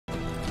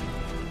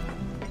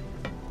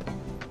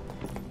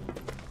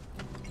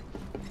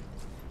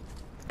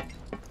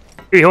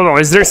Hey, hold on.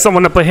 Is there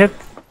someone up ahead?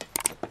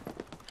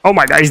 Oh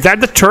my god, is that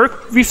the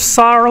Turk we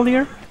saw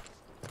earlier?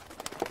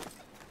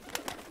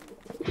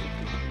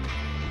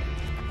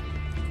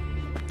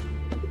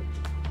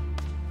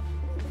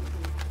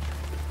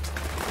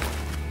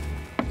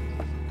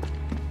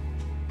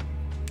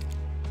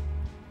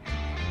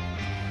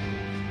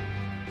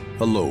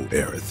 Hello,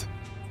 Aerith.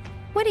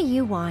 What do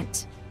you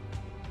want?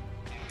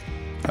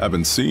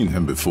 Haven't seen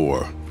him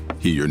before.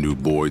 He your new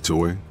boy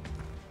toy?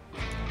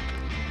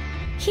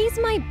 He's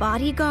my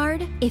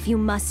bodyguard, if you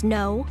must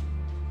know.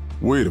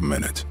 Wait a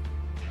minute.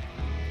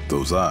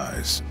 Those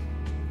eyes.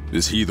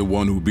 Is he the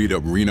one who beat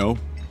up Reno?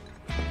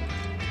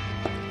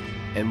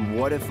 And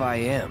what if I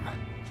am?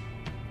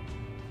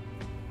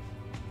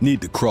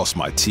 Need to cross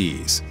my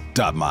T's,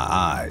 dot my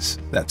I's,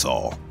 that's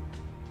all.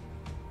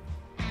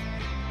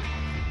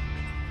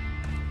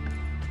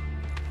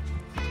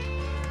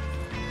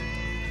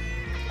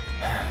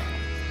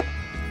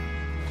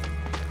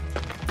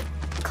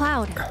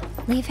 Cloud,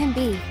 leave him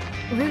be.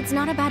 Rude's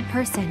not a bad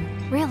person,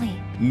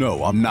 really.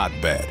 No, I'm not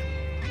bad.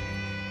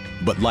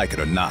 But like it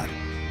or not,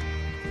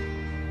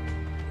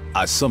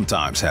 I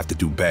sometimes have to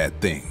do bad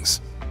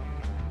things.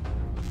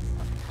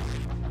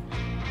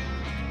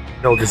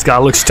 No, this guy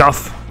looks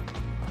tough.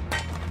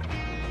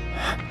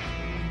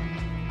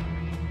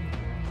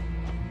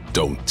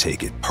 Don't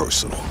take it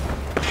personal.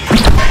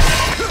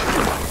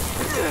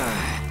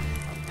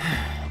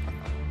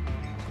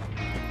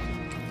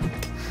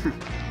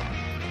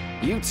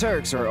 You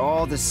Turks are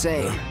all the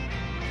same.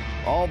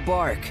 All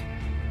bark,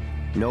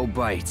 no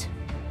bite.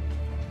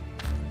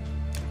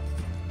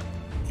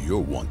 You're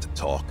one to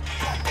talk.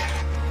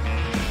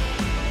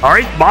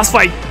 Alright, boss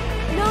fight.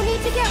 No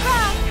need to get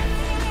rough.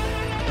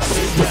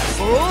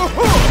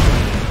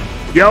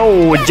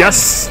 Yo,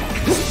 just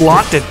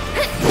blocked it.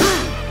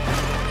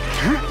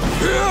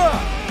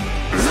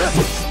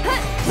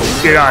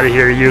 Get out of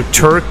here, you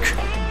Turk.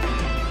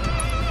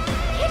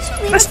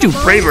 Let's do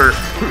braver.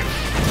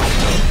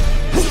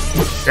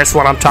 That's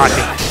what I'm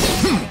talking.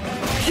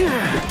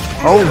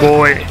 Oh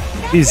boy,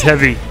 he's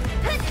heavy.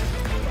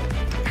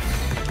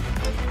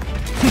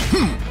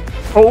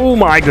 Oh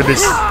my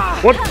goodness.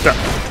 What the?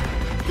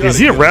 Is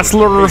he a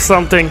wrestler or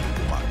something?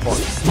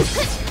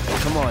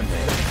 Come on,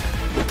 man.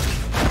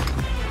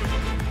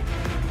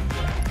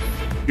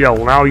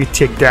 Yo, now you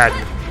take that.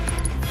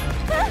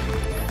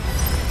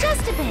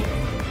 Just a bit.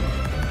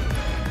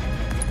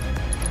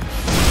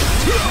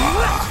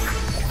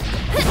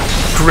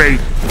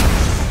 Great.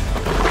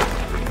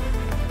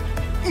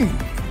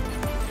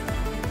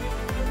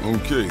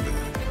 Okay then.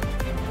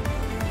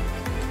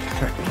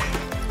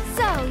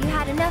 So, you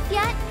had enough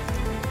yet?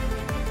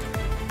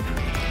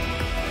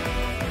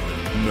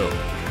 No,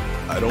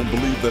 I don't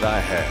believe that I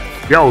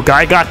have. Yo,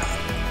 guy got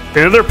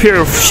another pair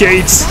of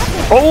shades.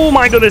 Oh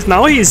my goodness,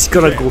 now he's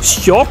gonna go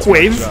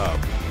shockwave.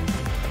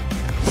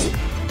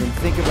 Then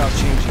think about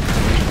changing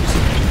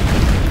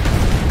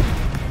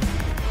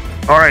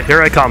careers. Alright,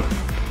 here I come.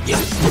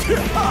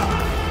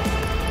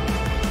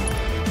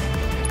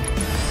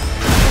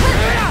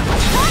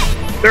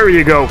 There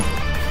you go.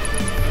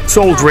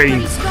 Soul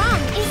drain.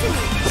 Strong, isn't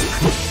it?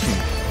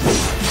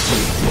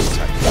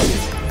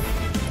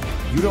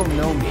 You don't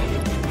know me.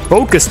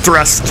 Focus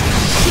thrust.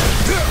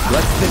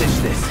 Let's finish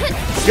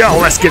this. Yo,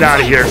 let's get out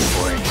of here.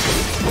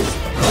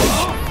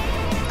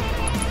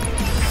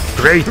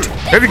 Great.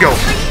 There we go.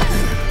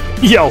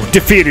 Yo,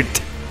 defeated.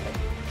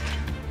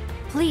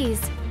 Please,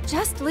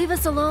 just leave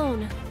us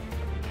alone.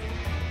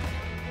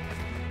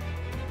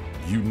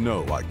 You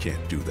know I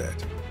can't do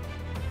that.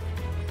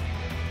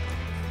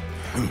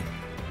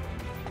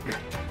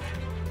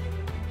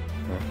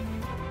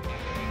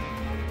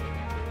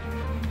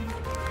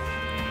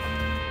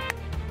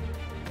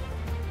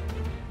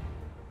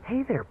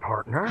 Hey there,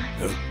 partner.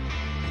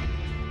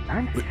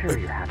 I'm sure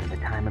you're having the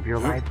time of your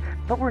life,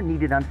 but we're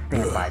needed on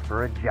standby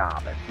for a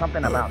job. It's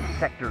something about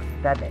Sector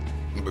 7.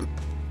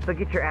 So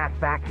get your ass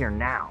back here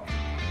now.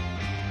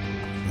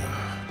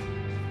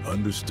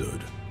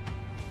 Understood.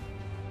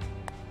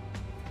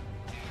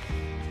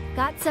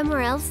 Got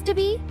somewhere else to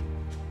be?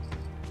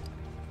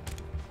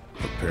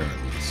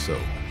 Apparently so.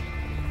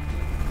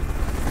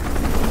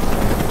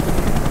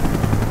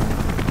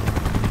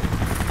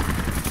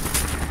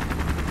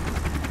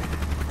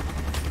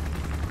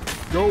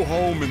 Go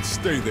home and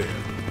stay there.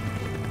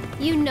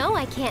 You know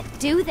I can't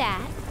do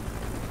that.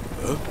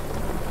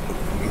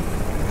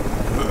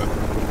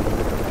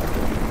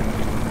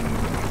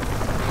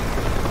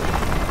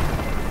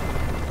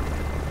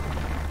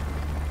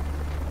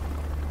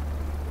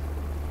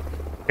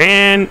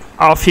 And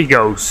off he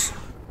goes.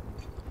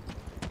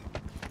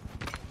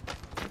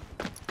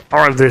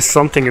 Alright, there's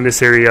something in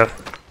this area.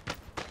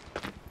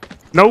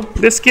 Nope,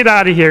 let's get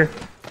out of here.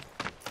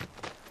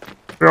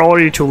 We're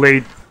already too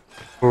late.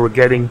 We're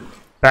getting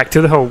back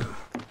to the home.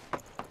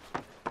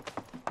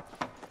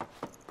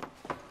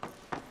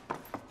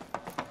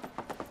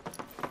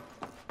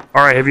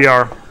 Alright, here we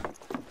are.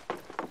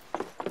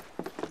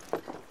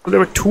 Well, there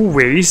were two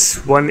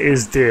ways. One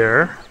is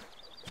there.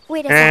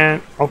 Wait a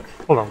And okay,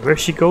 hold on, where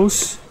she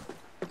goes?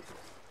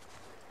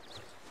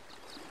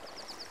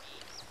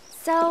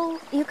 So,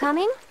 you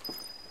coming?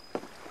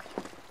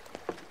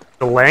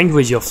 The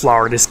language of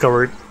flower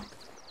discovered.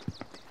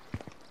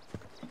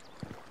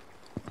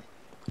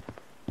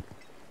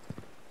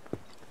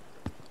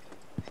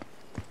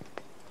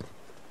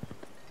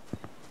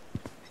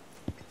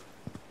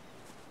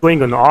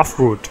 Going on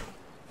off-route.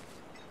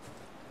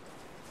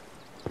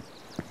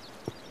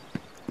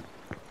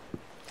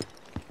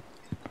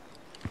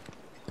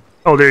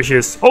 Oh, there she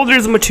is. Oh,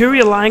 there's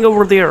materia lying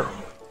over there.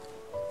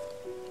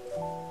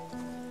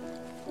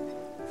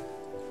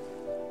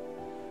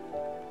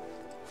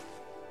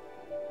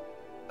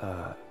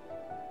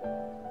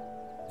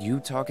 You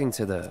talking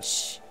to the...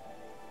 Shh.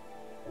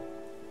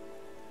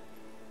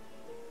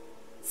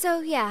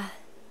 So, yeah.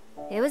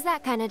 It was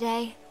that kind of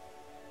day.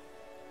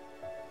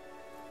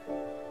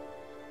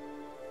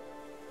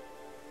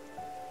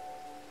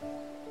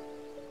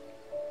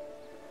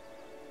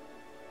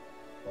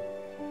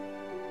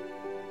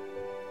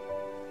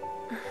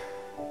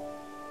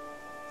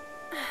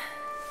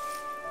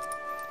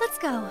 Let's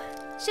go.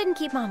 Shouldn't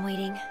keep Mom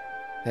waiting.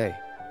 Hey.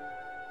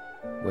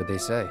 What'd they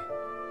say?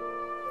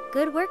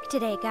 Good work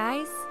today,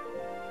 guys.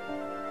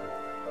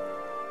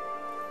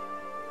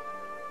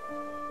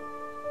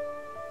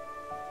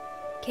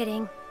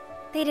 Kidding.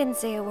 They didn't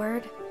say a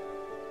word.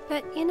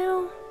 But, you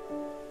know...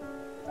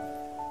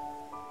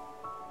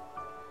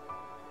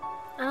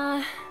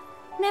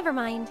 never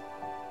mind.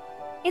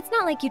 It's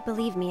not like you'd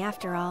believe me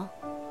after all.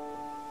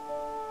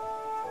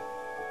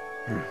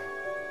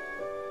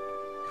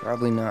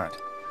 Probably not.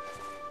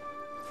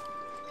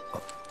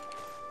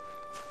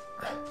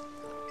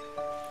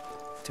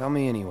 Tell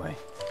me anyway.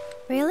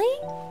 Really?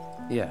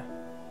 Yeah.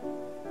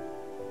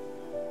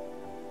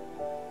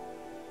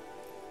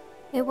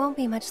 It won't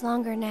be much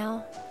longer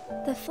now.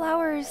 The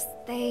flowers,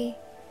 they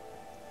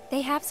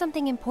have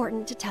something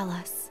important to tell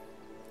us.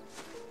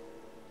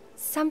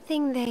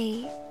 Something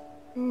they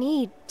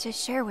need to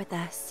share with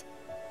us.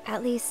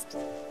 At least,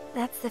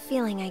 that's the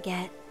feeling I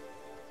get.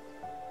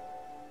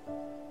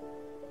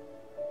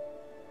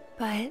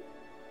 But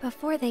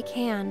before they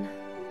can,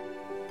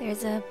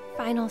 there's a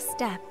final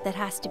step that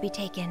has to be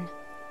taken.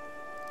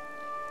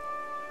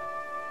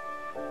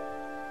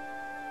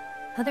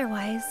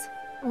 Otherwise,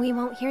 we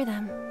won't hear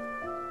them.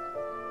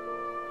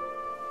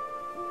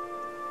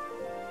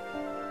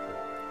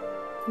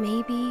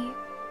 Maybe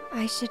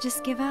I should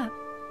just give up.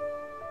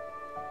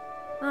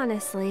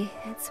 Honestly,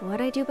 it's what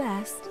I do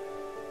best.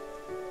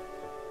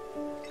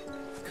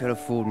 Could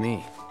have fooled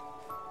me.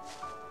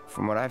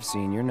 From what I've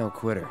seen, you're no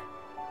quitter.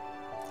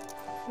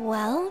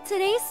 Well,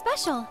 today's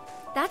special.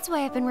 That's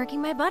why I've been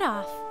working my butt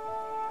off.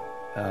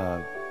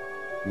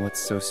 What's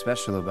so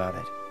special about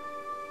it?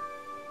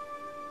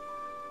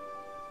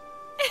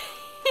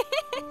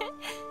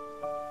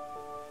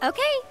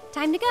 Okay,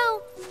 time to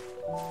go.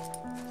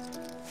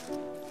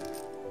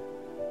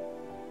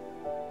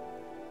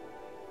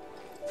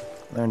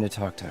 Learn to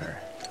talk to her.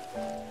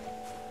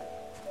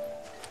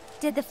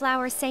 Did the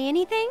flowers say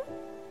anything?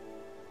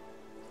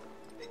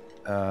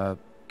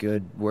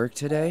 Good work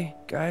today,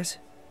 guys?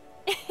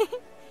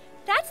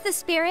 That's the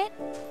spirit.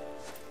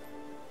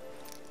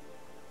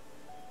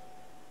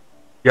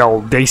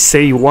 Yo, they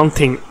say one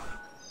thing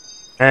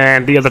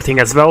and the other thing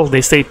as well.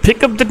 They say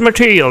pick up that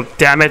material,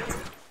 damn it.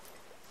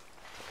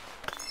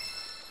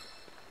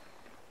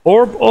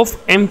 Orb of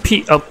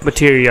MP up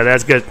materia,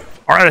 that's good.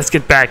 Alright, let's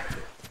get back.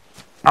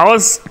 I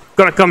was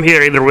gonna come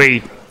here either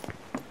way.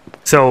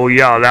 So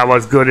yeah, that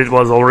was good. It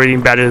was already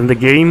embedded in the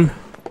game.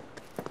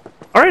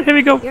 Alright, here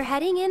we go. You're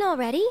heading in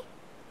already?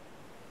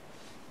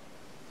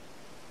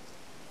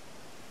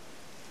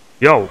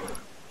 Yo.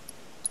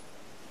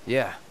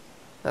 Yeah,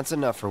 that's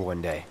enough for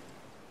one day.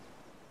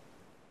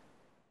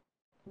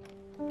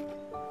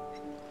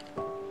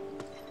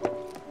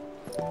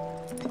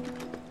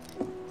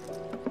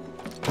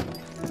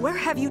 Where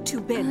have you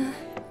two been?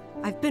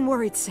 I've been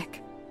worried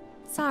sick.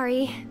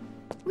 Sorry.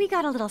 We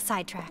got a little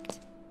sidetracked.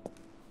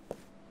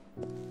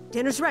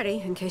 Dinner's ready,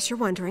 in case you're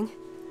wondering.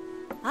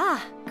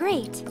 Ah,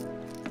 great.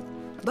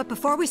 But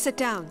before we sit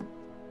down,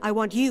 I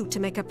want you to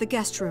make up the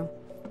guest room.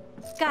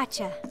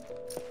 Gotcha.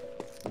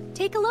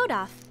 Take a load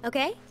off,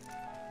 okay?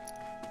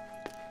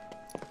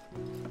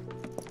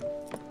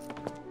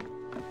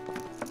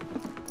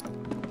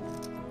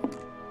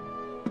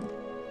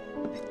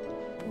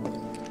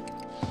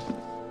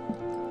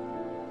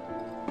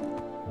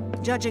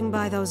 Judging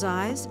by those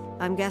eyes,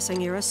 I'm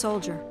guessing you're a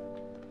soldier.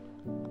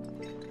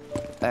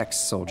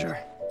 Ex-soldier.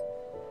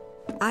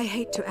 I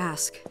hate to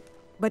ask,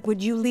 but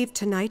would you leave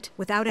tonight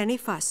without any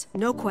fuss,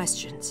 no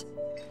questions?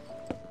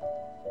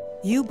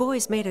 You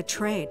boys made a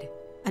trade,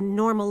 a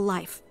normal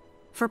life,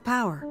 for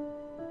power.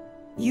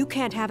 You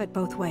can't have it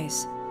both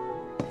ways.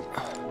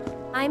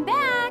 I'm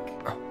back!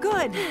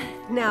 Good!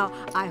 Now,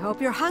 I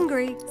hope you're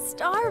hungry.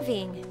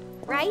 Starving,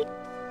 right?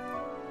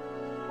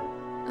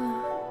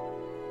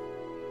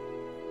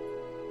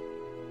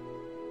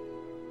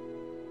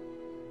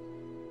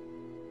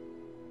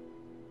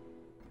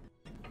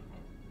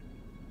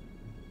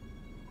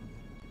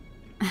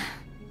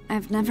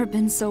 I've never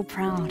been so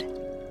proud.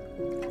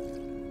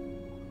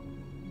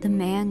 The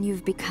man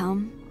you've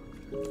become?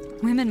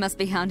 Women must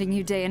be hounding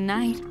you day and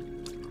night.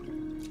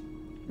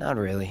 Not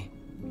really.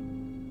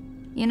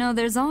 You know,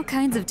 there's all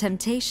kinds of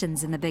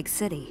temptations in the big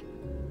city.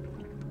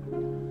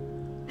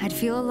 I'd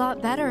feel a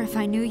lot better if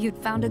I knew you'd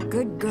found a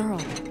good girl.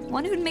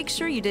 One who'd make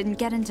sure you didn't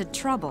get into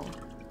trouble.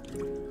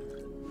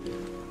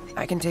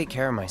 I can take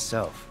care of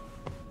myself.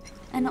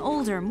 An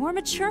older, more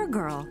mature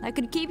girl that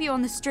could keep you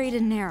on the straight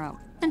and narrow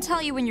and tell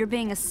you when you're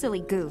being a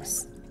silly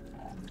goose.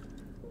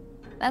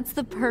 That's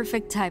the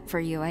perfect type for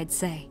you, I'd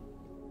say.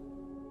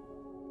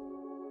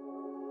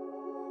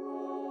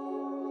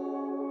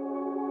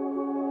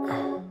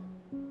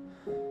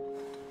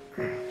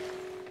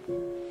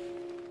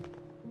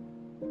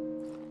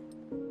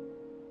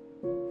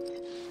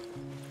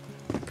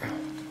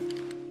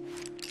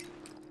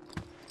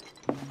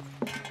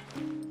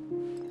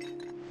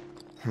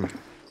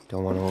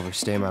 Don't want to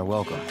overstay my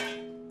welcome.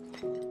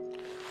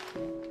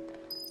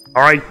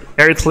 Alright,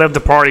 Aerith left the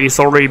party. It's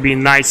already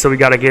been night, so we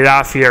gotta get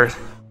off here.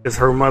 Because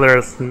her mother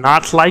is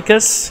not like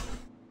us.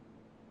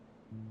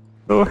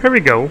 So here we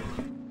go.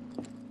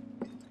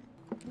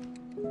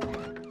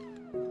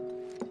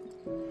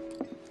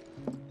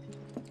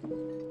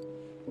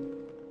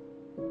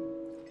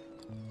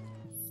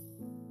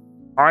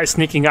 Alright,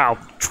 sneaking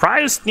out.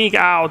 Try to sneak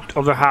out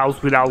of the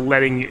house without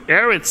letting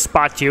Aerith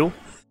spot you.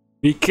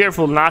 Be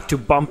careful not to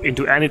bump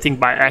into anything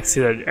by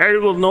accident.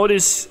 Aerith will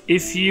notice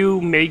if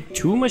you make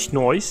too much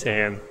noise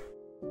and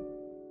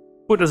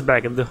put us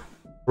back in the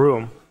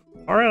room.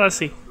 Alright, let's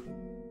see.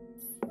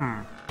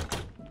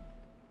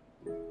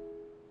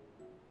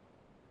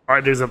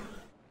 Alright, there's a...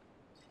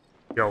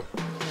 Yo.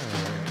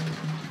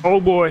 Oh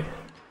boy.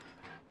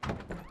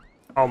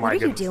 Oh my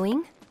goodness. What are you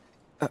doing?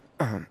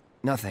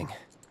 Nothing.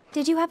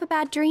 Did you have a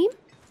bad dream?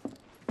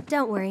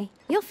 Don't worry,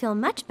 you'll feel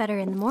much better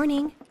in the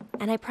morning.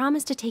 And I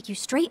promise to take you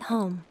straight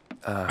home.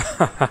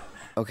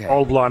 Okay.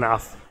 All blown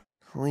off.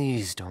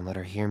 Please don't let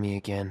her hear me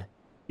again.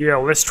 Yeah,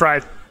 let's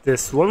try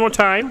this one more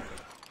time.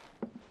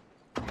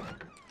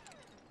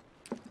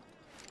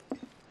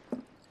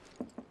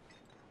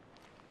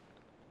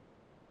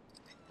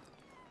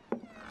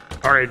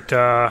 Alright,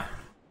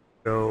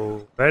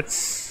 so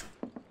let's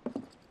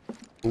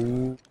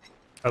move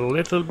a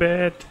little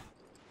bit.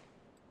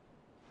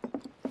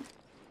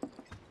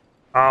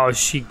 Oh,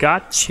 she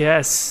got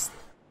chests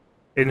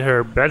in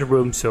her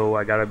bedroom, so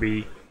I gotta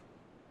be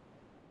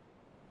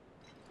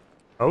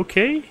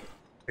okay.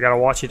 I gotta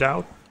watch it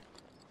out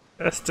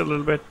just a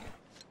little bit.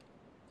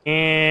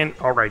 And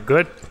alright,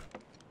 good.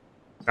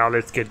 Now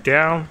let's get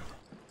down.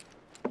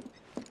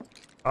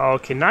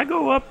 Okay, not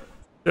go up.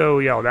 So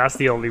yeah, that's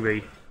the only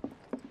way.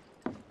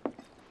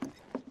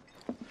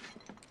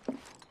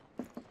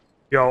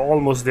 Yo,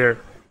 almost there.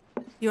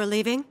 You're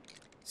leaving?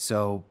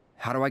 So,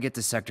 how do I get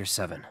to Sector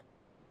 7?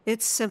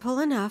 It's simple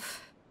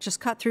enough. Just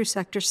cut through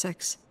Sector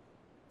 6.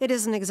 It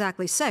isn't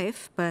exactly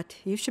safe, but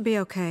you should be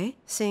okay,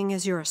 seeing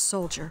as you're a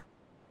soldier.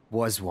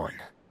 Was one.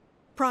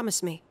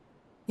 Promise me,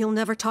 you'll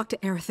never talk to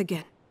Aerith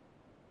again.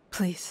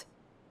 Please.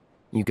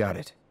 You got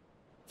it.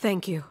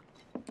 Thank you.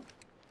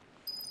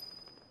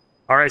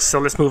 Alright, so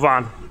let's move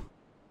on.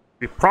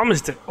 We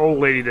promised the old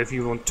lady that we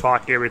won't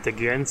talk Aerith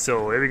again,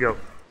 so here we go.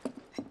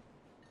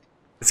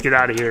 Let's get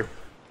out of here.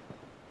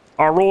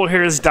 Our role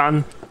here is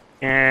done,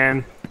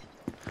 and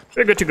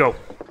we're good to go.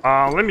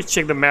 Let me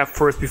check the map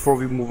first before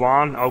we move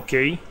on.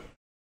 Okay.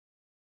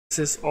 This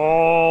is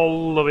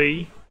all the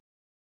way.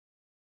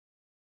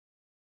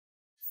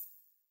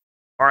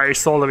 Alright,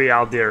 it's all the way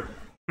out there.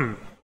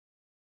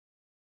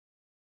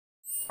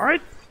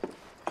 Alright.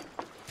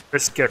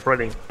 Let's get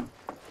running.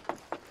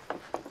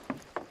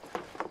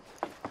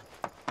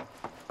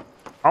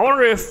 I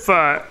wonder if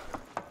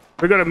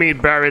we're gonna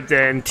meet Barret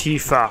and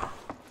Tifa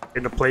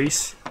in the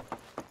place.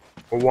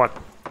 Or what?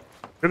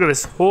 Look at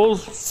this. Whole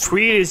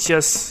street is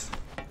just...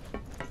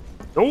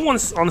 No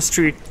one's on the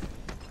street.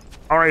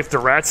 Alright, if the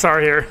rats are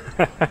here.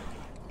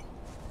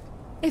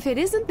 If it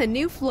isn't the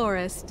new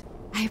florist.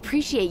 I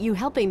appreciate you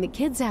helping the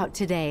kids out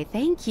today.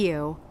 Thank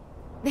you.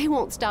 They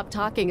won't stop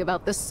talking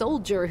about the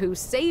soldier who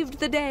saved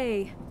the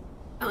day.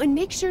 Oh, and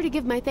make sure to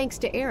give my thanks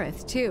to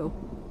Aerith, too.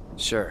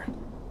 Sure.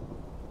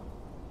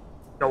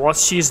 Now, what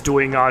she's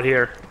doing out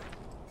here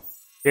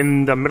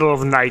in the middle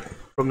of the night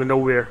from the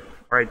nowhere.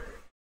 Alright.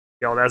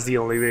 Yeah, that's the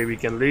only way we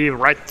can leave.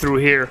 Right through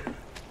here.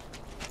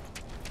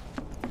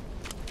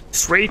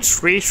 Straight,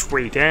 straight,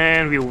 straight.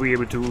 And we'll be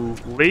able to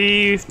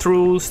leave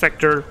through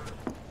Sector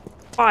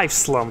 5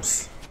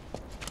 slums.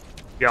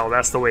 Yeah,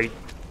 that's the way.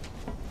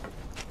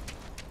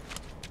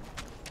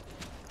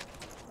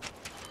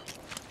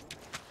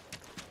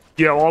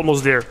 Yeah,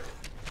 almost there.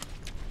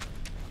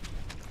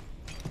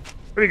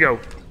 Here we go.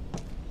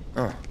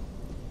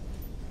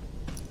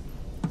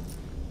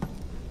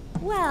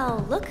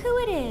 Well, look who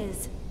it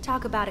is.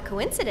 Talk about a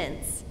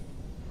coincidence.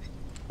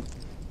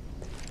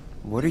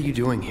 What are you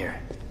doing here?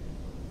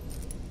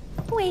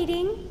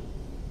 Waiting.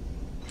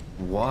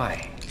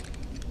 Why?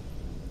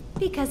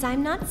 Because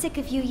I'm not sick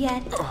of you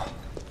yet.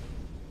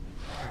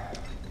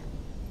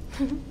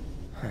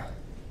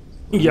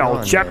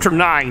 Yo, Chapter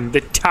 9,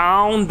 the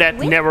town that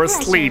With never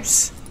pleasure.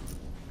 sleeps.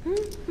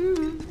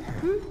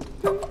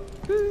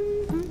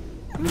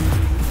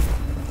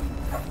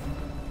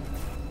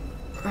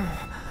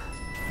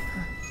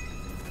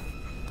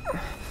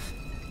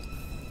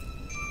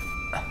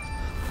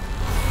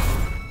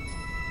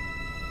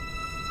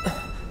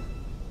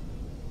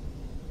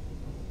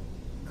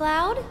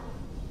 Cloud?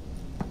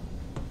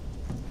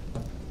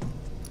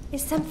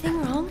 Is something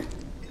wrong?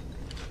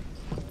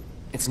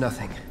 It's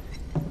nothing.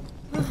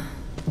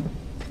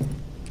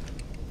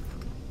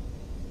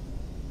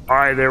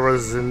 Alright, there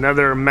was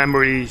another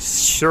memory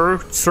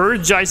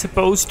surge, I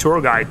suppose, tour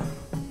guide.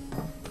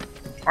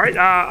 Alright,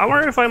 I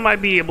wonder if I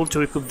might be able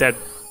to equip that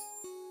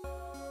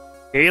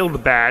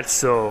nailed badge,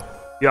 so,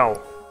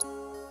 yo.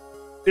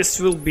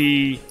 This will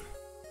be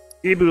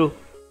able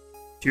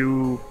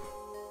to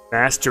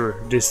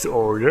master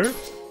disorder.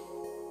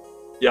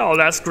 Yo,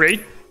 that's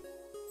great.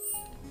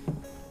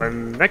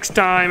 And next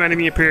time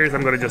enemy appears,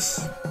 I'm gonna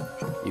just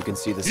You can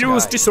see the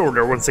use sky.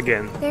 disorder once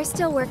again. They're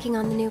still working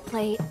on the new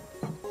plate.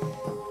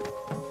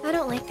 I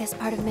don't like this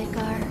part of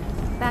Midgar.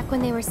 Back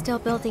when they were still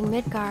building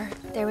Midgar,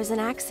 there was an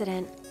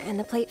accident, and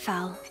the plate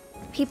fell.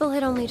 People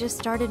had only just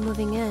started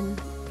moving in,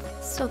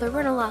 so there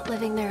weren't a lot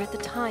living there at the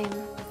time.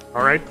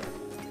 Alright.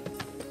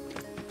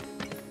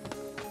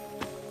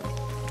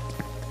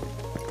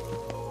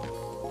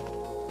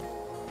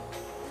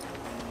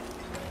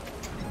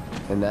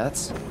 And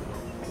that's?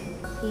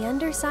 The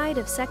underside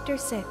of Sector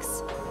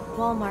 6,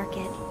 Wall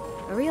Market.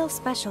 A real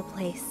special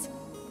place.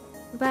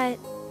 But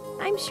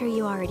I'm sure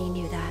you already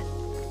knew that,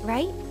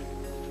 right?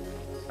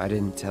 I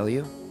didn't tell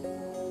you?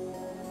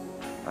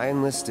 I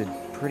enlisted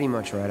pretty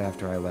much right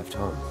after I left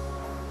home.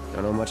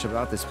 Don't know much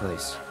about this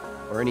place,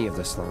 or any of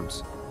the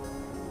slums.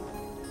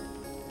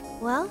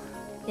 Well,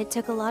 it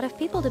took a lot of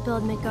people to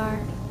build Midgar,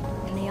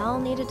 and they all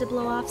needed to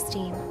blow off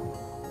steam.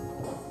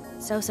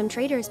 So some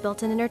traders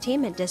built an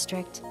entertainment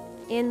district.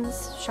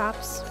 Inns,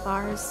 shops,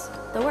 bars,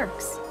 the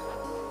works.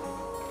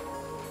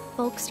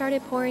 Folks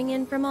started pouring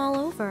in from all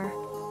over.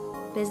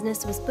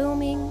 Business was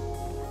booming,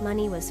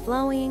 money was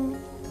flowing,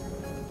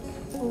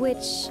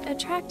 which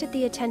attracted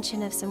the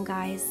attention of some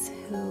guys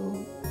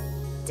who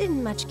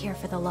didn't much care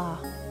for the law.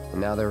 And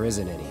now there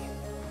isn't any.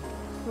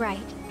 Right.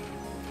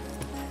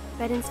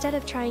 But instead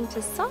of trying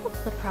to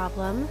solve the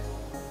problem,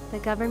 the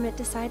government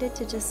decided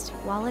to just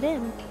wall it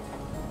in.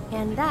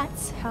 And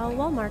that's how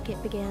Wall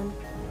Market began.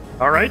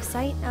 Alright. Out of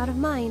sight, out of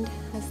mind,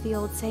 as the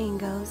old saying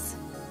goes.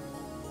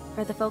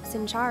 For the folks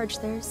in charge,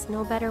 there's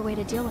no better way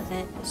to deal with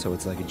it. So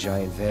it's like a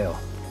giant veil.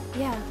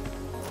 Yeah.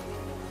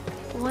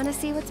 Want to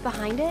see what's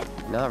behind it?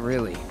 Not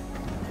really.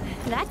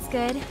 That's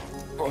good.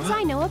 'Cause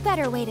I know a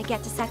better way to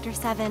get to Sector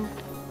 7.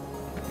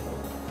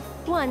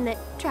 One that,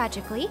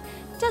 tragically,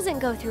 doesn't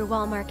go through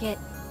Wall Market.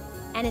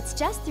 And it's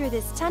just through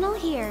this tunnel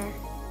here.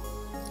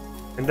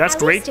 And that's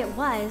At great. least it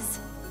was,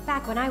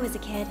 back when I was a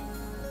kid.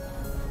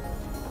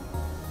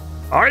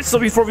 Alright, so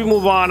before we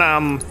move on,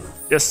 I'm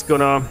just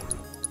gonna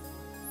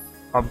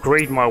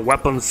upgrade my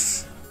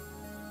weapons.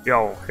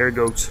 Yo, here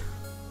goes.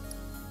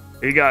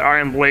 You got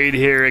Iron Blade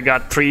here, I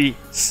got 3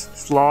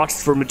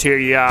 slots for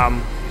materia. I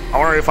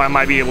wonder if I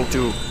might be able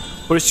to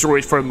push through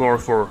it for more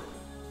for...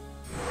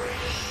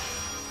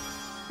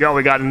 Yo,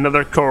 we got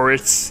another core,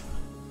 it's...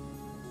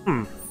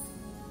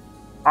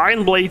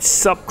 Iron Blade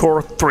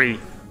Subcore 3.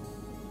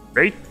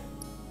 Great.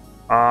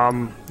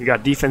 You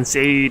got Defense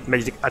 8,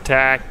 Magic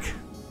Attack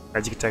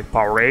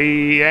Power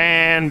 8,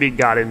 and we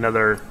got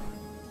another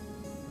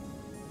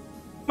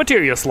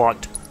materia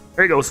slot.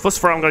 There it goes. First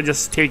of all, I'm gonna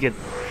just take it.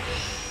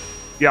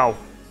 Yo.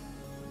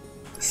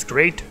 That's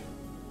great.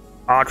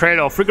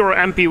 Trade-off. Trigger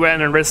MP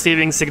when and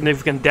receiving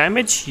significant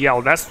damage.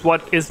 Yo, that's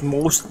what is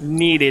most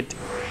needed.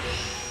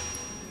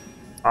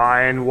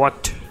 And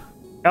what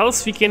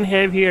else we can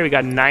have here? We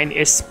got 9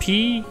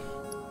 SP.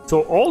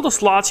 So all the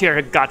slots here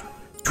have got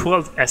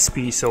 12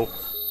 SP. So,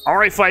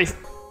 alright, 5.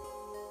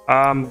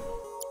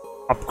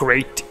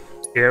 Upgrade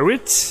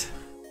Aerith.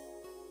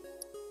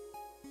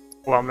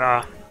 Well,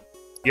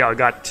 yeah, I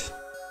got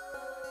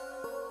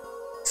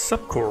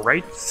Subcore,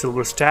 right?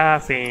 Silver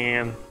Staff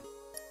and...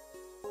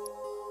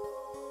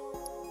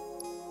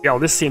 Yeah,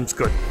 this seems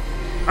good.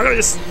 I'm gonna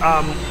just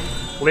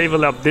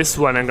level up this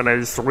one. I'm gonna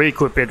just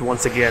re-equip it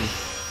once again.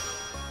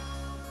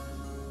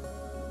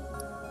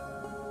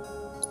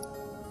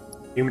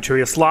 New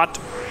materia slot.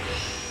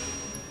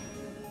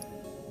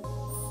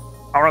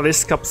 Alright,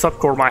 this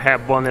Subcore might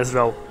have one as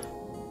well.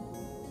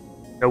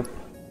 Nope.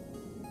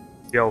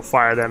 Yo,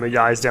 fire damage,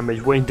 ice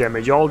damage, wind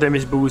damage, all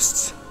damage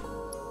boosts.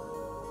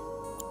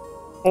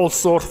 All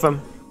sort of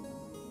them.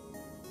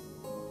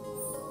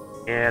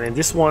 And in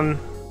this one,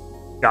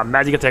 got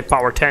magic attack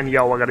power 10.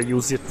 Yo, I gotta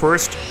use it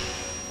first.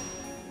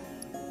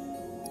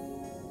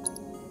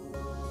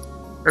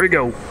 There we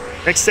go.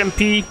 Next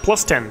MP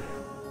plus 10.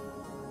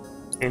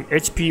 And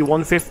HP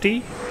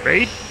 150.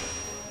 Great.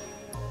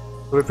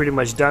 We're pretty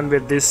much done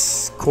with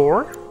this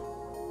core.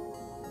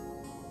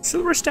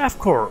 Silver Staff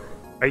core,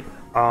 right?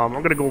 I'm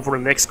gonna go for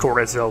the next core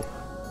as well.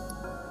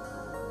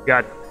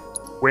 Got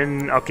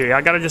wind. Okay,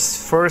 I gotta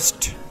just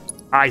first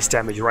ice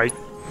damage, right?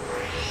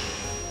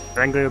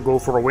 I'm gonna go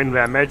for a wind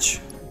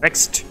damage.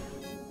 Next,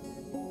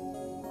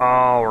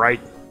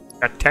 Alright.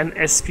 Got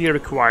 10 SP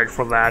required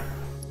for that.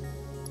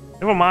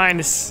 Never mind,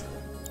 this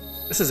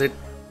is it.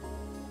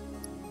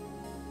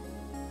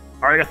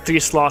 Alright, I got 3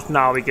 slots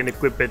now, we can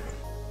equip it.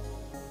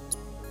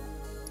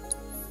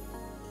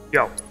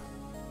 Yo.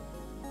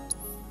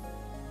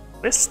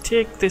 Let's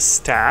take this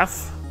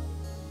staff.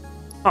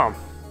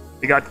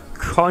 We got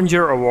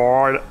Conjure a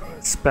ward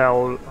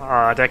spell,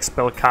 attack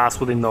spell cast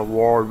within the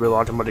ward will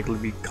automatically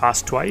be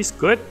cast twice.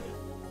 Good.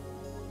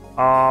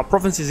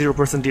 Proficiency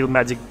 0% deal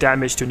magic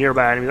damage to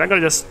nearby enemies. I'm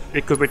gonna just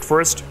equip it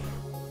first.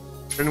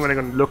 Then we're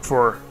gonna look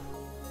for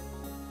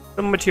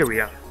some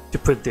materia to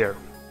put there.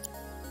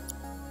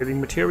 Getting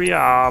materia.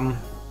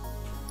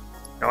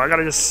 No, I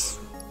gotta just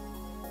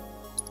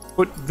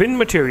put wind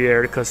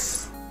materia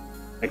because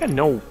I got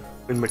no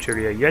wind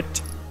materia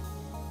yet.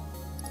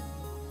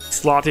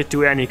 Slot it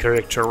to any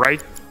character,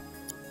 right?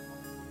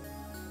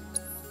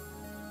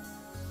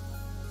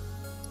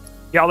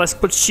 Yeah, let's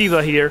put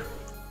Shiva here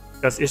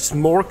because it's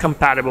more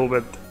compatible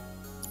with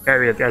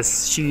Aerith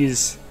as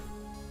she's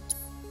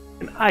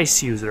an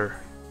ice user.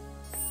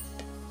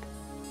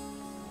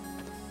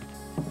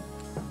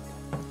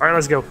 Alright,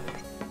 let's go.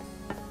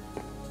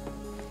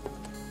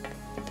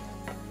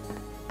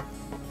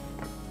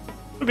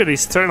 Look at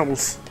these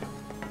tunnels.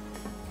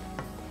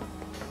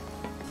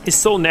 It's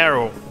so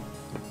narrow.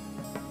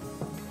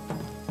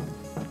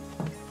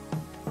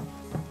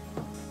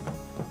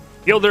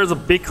 Yo, there's a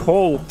big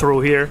hole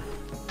through here.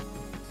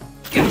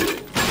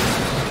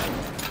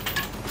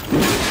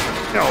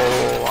 Yo,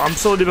 I'm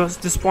so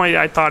disappointed.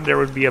 I thought there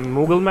would be a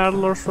Moogle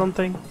medal or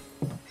something.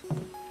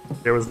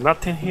 There was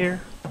nothing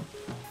here.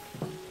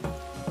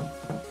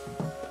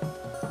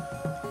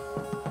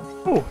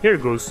 Oh, here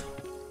it goes.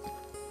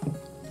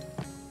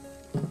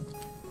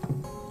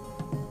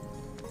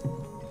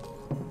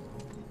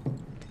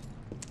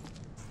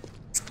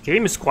 This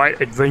game is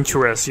quite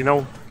adventurous, you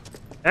know.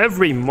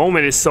 Every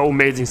moment is so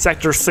amazing.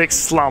 Sector 6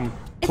 slum,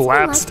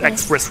 collapsed like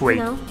this, expressway.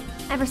 You know,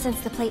 ever since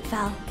the plate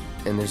fell.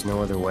 And there's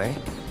no other way?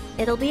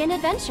 It'll be an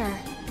adventure.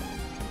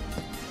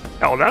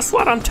 Oh, that's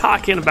what I'm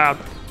talking about.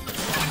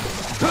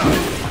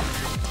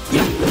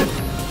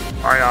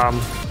 Alright,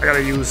 I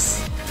gotta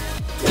use.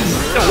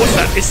 Yo, what's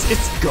that?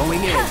 It's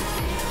Going in.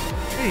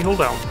 Hey,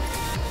 hold on.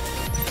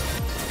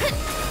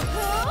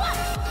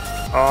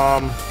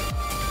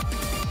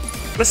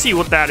 Let's see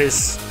what that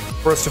is.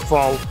 First of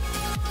all.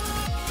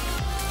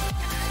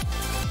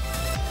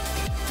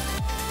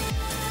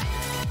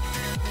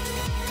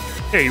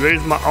 Hey,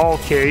 where's my...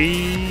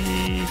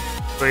 Okay...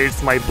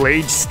 Where's my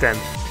blade stand?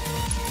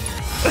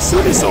 Let's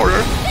do disorder.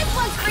 This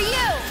one's for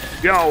you!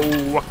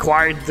 Yo,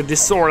 acquired the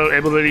disorder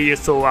ability,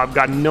 so I've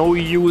got no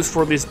use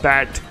for this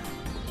bat.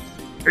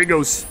 Here it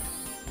goes.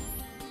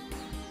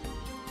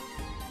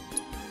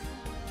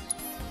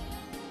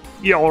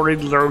 You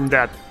already learned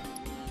that.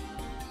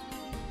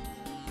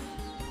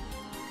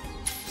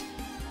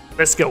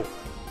 Let's go.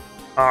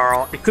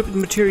 Our equipment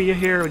materia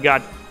here, we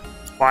got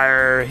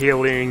fire,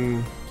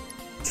 healing,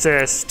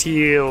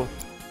 steel.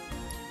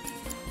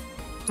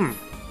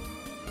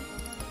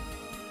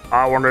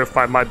 I wonder if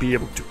I might be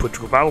able to put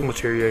battle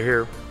materia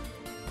here.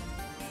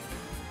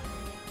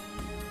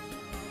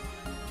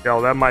 Yeah,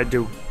 that might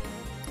do.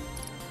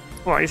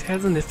 Oh, it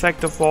has an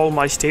effect of all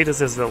my status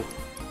as well.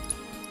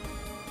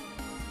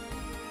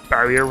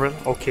 Barrier,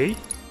 okay.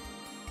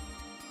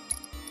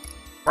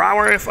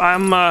 Power if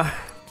I'm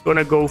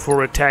gonna go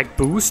for attack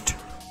boost.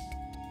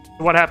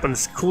 What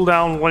happens?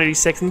 Cooldown 180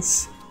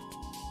 seconds.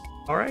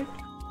 Alright.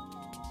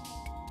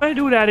 If I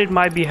do that, it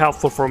might be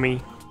helpful for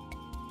me.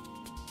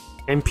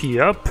 MP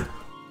up.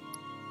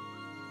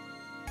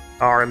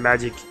 Our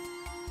magic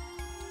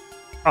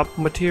up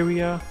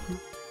materia.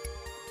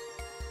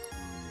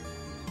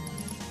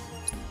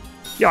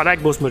 Yeah,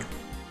 that boost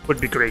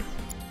would be great.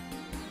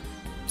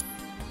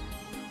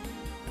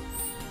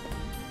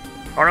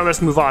 Alright,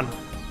 let's move on.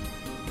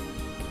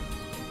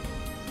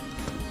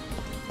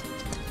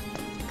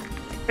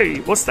 Hey,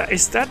 what's that?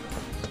 Is that?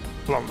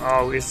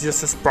 Oh, it's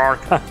just a spark.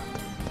 I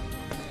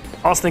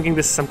was thinking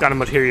this is some kind of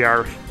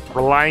material.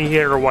 We're lying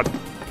here or what?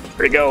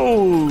 Here we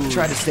go!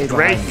 Try to stay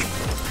Drake.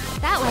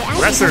 That way I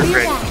Lesser can do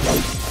Drake.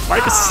 that.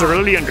 Like a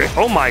cerulean Drake.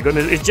 Oh my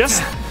goodness, it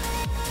just...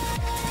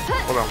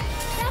 Hold on.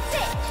 That's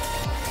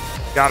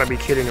it. Gotta be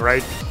kidding,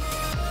 right?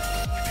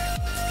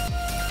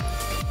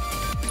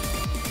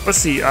 Let's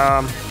see,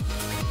 I'm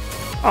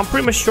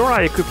pretty much sure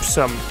I equipped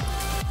some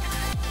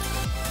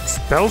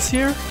spells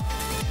here.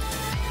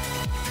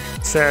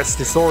 Says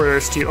disorder,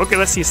 steal. Okay,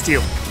 let's see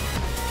steal.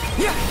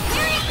 Here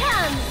it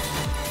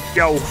comes.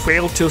 Yo,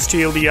 failed to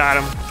steal the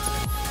item.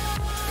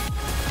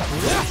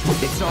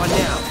 It's on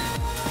now.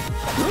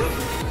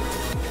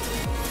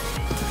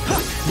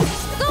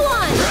 Go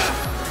on.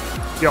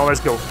 Yo, let's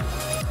go.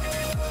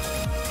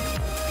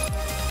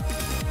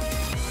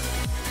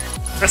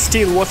 Let's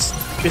steal what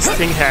this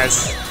thing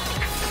has.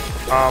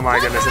 Oh my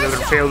goodness, another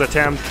failed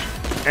attempt.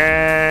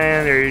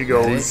 And there it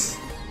goes.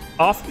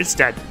 Off, it's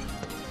dead.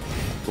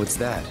 What's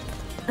that?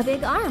 A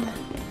big arm.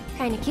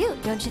 Kinda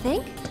cute, don't you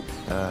think?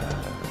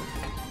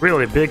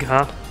 Really big,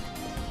 huh?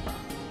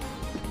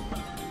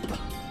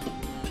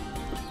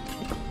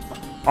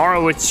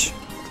 Or which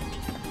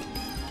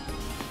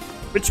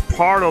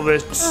part of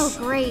it? Oh,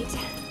 great.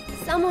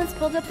 Someone's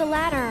pulled up the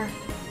ladder.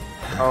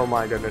 Oh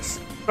my goodness.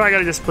 So I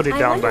gotta just put it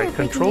down by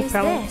control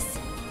panel.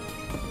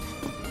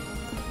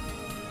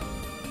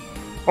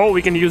 Oh,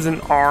 we can use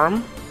an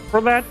arm for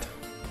that?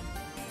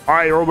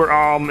 Alright, rubber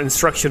arm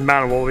instruction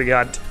manual. We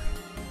got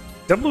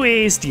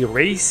WASD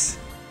race,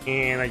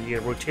 and I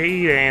can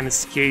rotate and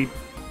escape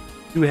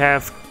to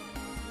have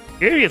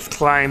Aerith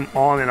climb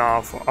on and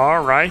off.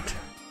 Alright.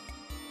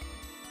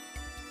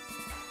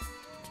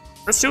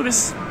 Let's do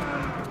this.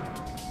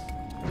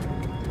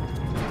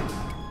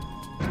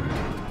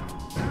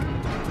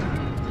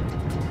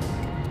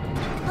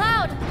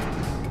 Cloud!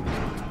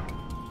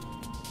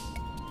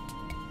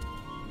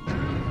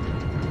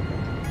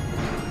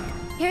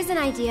 Here's an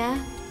idea.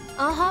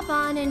 I'll hop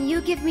on and you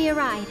give me a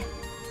ride.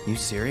 You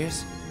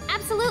serious?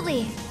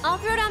 Absolutely. I'll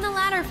throw down the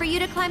ladder for you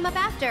to climb up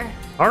after.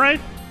 Alright.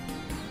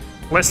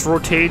 Let's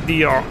rotate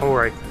the arm.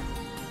 Alright.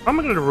 I'm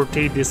gonna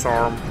rotate this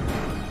arm.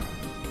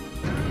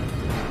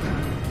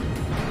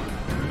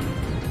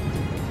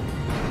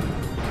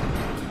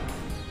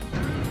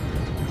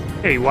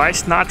 Hey, why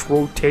is not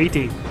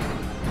rotating?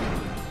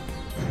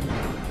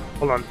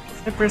 Hold on.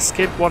 If I press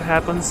skip, what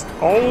happens?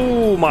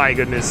 Oh my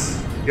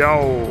goodness.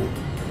 Yo.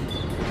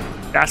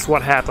 That's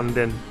what happened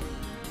then.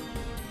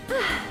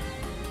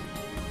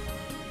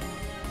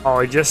 Oh,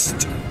 I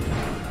just...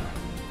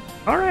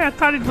 Alright, I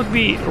thought it would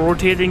be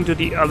rotating to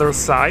the other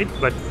side,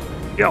 but...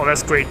 Yo,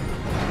 that's great.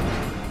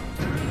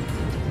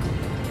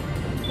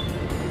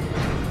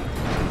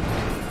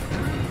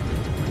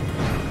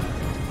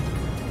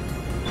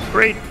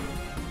 Great.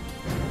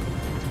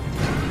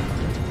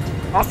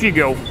 Off you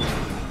go.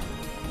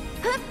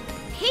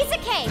 Piece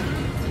of cake.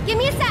 Give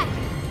me a sec.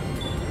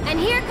 And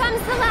here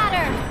comes the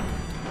ladder.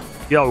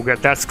 Yo,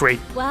 that's great.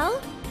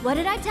 Well, what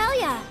did I tell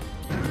ya?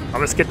 Now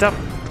let's get up.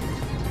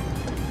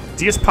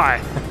 See us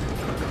pie.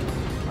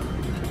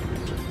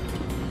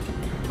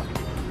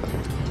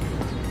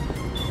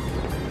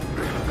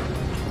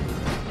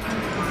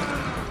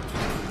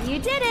 You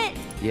did it.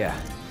 Yeah.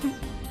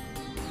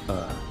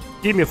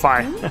 Give me a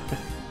 5.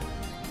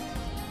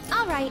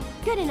 All right,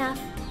 good enough.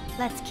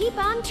 Let's keep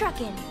on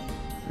trucking.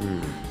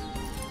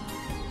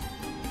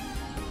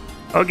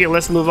 Okay,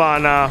 let's move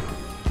on.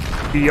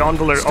 Beyond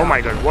the layer. Oh my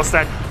god, what's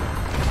that?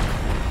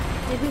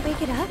 Did we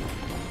wake it up?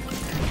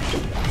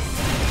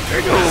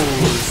 There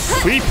goes.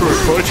 Sweeper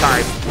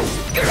prototype.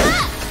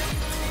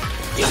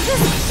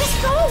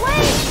 Just go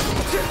away.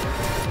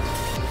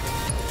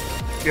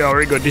 Yeah,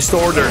 very good.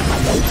 Disorder.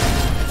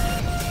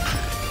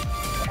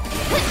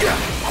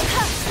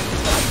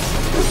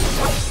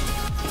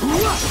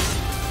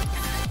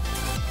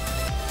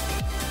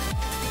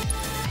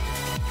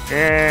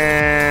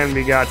 And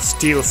we got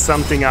steal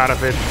something out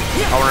of it.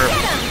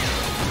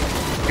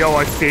 Yo,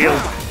 I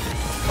failed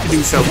to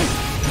do so.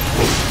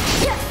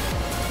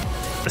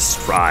 Let's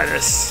try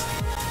this.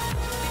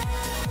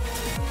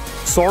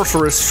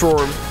 Sorcerer's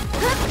Storm.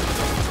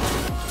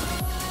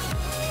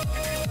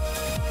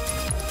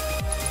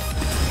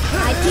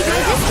 I'd keep my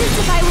distance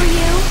if I were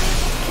you.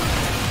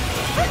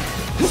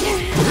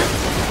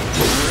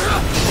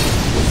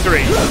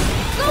 3.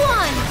 Go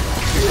on.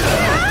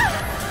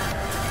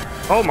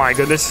 Oh my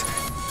goodness.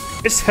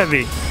 It's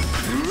heavy.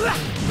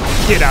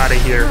 Get out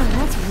of here. Oh,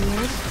 that's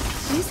weird.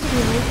 There used to be a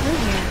way through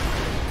here.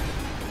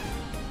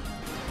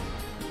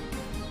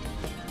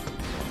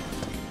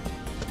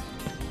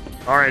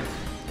 Alright.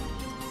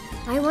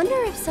 I wonder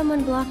if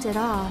someone blocked it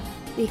off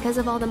because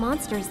of all the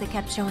monsters that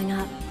kept showing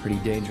up. Pretty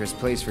dangerous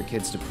place for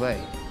kids to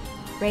play.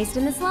 Raised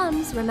in the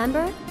slums,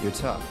 remember? You're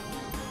tough.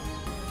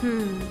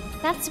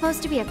 That's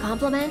supposed to be a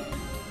compliment?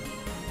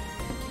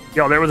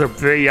 Yo, there was a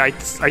very... I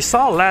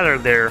saw a ladder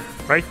there,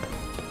 right?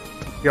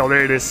 Yo,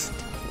 there it is.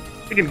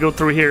 We can go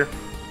through here.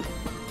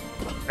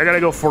 I gotta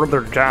go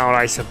further down,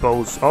 I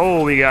suppose.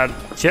 Oh, we got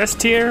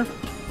chest here.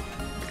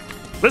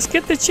 Let's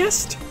get the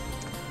chest.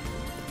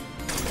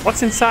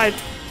 What's inside?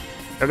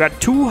 I got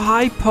 2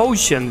 high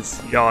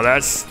potions. Yo,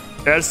 that's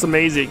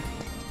amazing.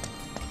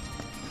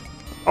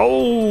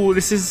 Oh,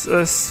 this is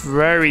a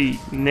very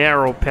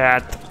narrow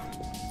path.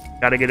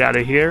 Gotta get out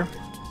of here.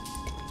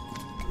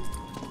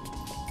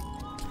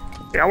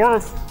 Yeah, I wonder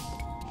if...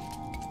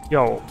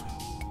 Yo.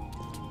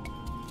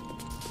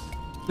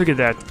 Look at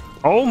that.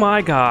 Oh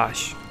my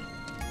gosh.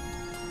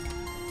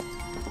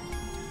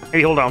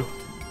 Hey, hold on.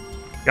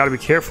 Gotta be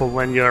careful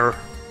when you're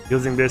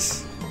using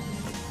this.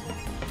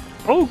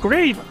 Oh,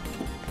 great.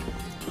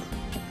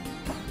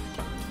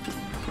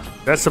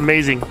 That's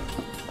amazing.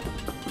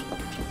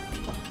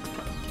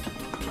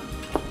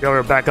 Yeah,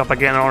 we're back up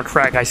again on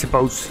track, I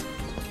suppose.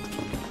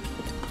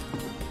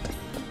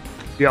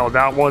 Yo,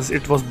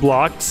 it was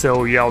blocked,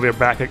 so yeah, we're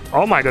back.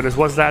 Oh my goodness,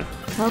 what's that?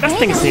 Okay, that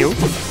thing's new.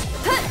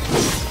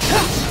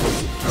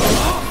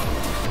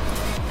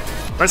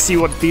 Let's see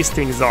what these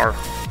things are.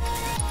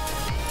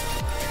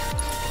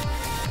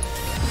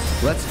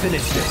 Let's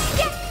finish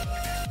this.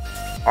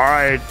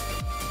 Alright.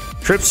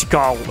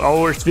 Tripsicle.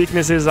 Oh, its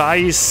weakness is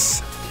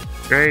ice.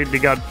 Great, they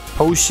got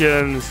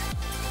potions.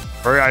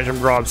 Rare item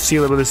drop,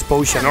 seal it with this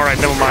potion. Alright,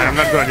 never mind. I'm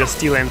not gonna just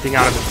steal anything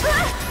out of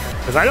it.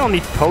 Because I don't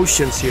need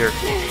potions here.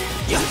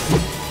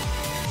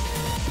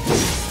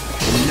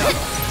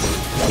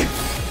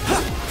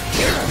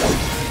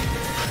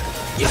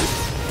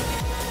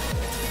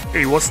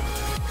 Hey, what's...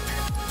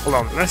 Hold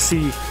on, let's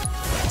see.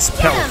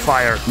 Spell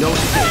fire. No.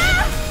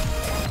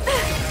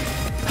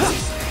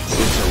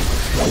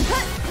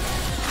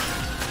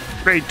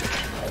 Great.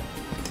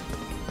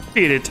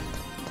 Beat it.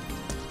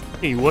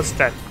 Hey, what's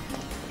that?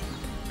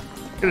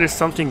 There's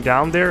something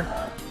down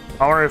there.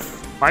 Or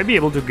if might be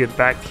able to get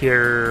back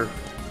here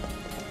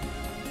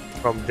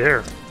from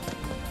there.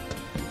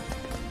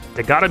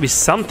 There gotta be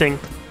something.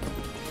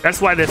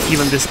 That's why there's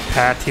even this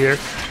path here.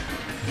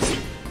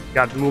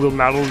 Got movable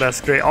metal,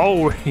 that's great.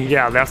 Oh,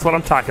 yeah, that's what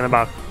I'm talking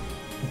about.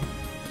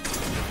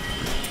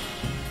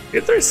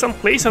 If there's some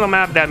place on the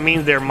map, that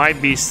means there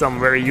might be some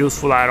very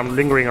useful item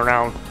lingering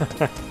around.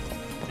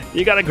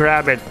 You gotta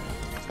grab it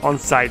on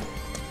site.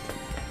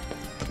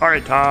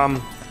 Alright,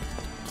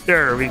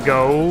 there we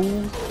go.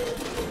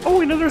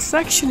 Oh, another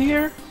section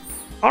here.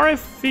 Alright,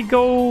 if we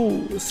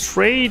go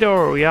straight,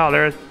 or yeah,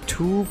 there are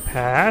two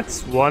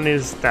paths. One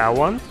is that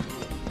one.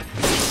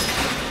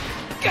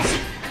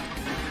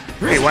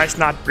 Hey, why it's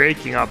not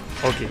breaking up?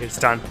 Okay, it's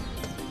done.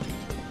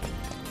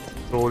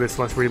 So this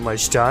one's pretty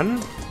much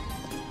done.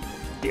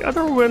 The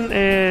other one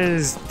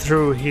is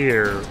through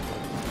here.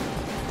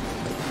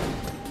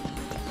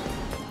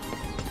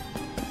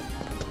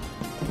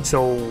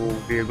 So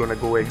we're gonna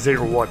go exit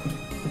or what?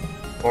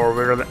 Or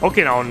we're gonna...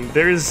 Okay, now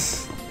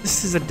there's...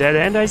 This is a dead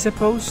end, I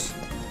suppose?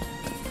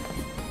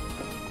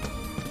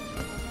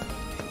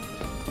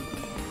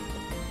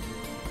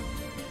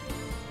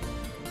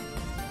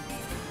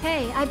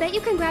 Hey, I bet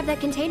you can grab that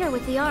container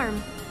with the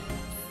arm.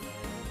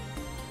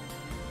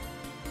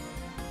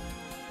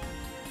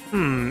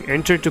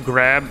 Enter to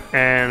grab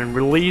and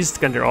release the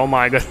container. Oh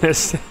my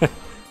goodness.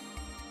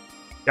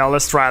 Yeah,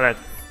 let's try that.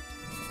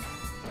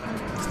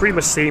 It's pretty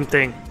much the same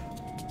thing.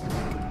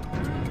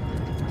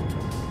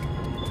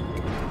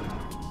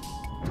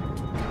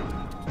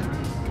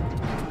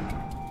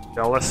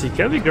 Now let's see,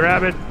 can we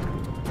grab it?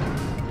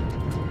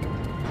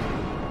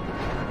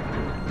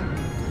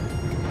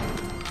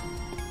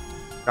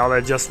 Now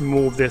let's just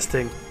move this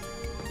thing.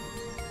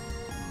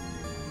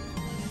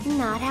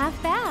 Not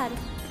half bad.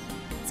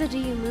 So do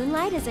you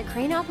moonlight as a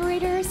crane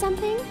operator or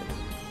something?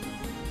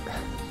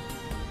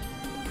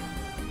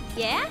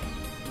 Yeah?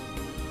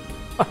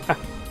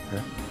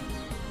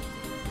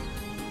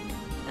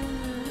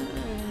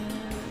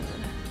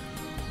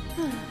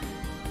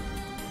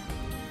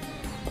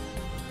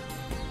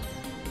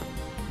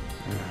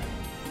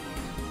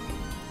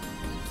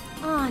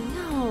 Oh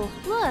no,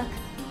 look!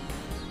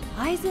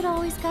 Why's it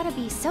always gotta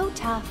be so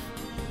tough?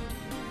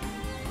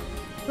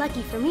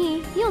 Lucky for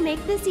me, you'll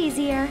make this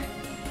easier.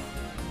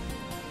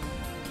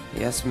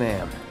 Yes,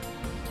 ma'am.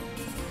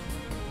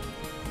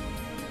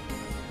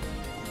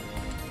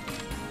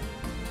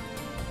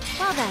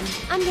 Well then,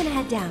 I'm gonna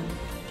head down.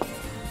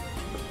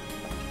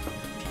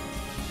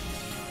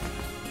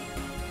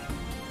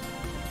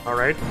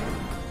 Alright.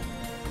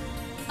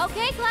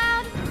 Okay,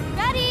 Cloud,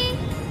 ready?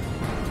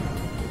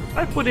 If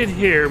I put it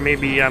here,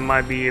 maybe I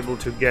might be able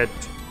to get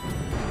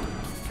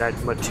that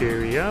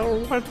materia or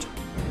what?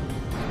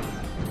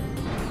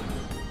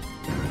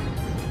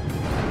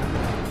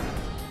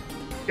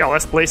 Yeah,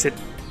 let's place it.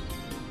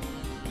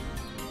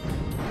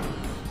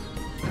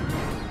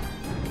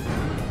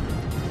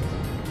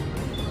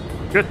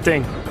 Good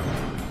thing.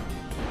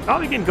 Now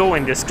we can go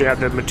and just grab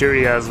that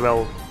materia as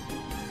well.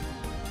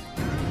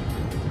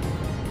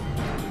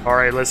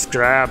 Alright, let's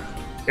grab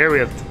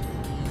Aerith.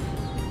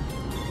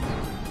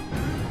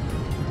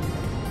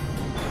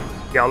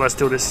 Yeah, let's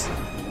do this.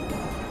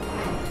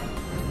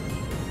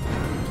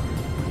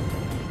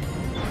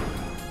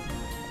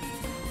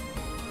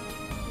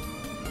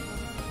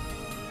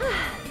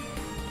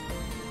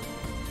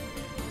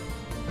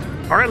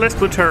 Alright, let's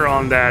put her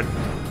on that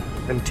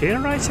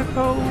container, I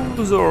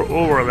suppose, or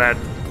over that.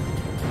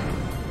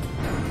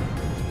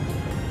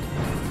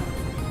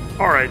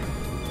 Alright,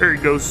 there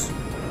it goes.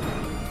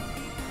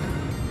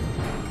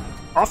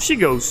 Off she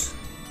goes.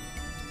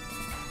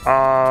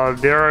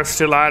 There are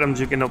still items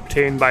you can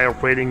obtain by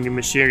operating the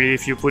machinery.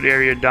 If you put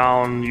area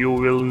down, you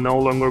will no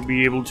longer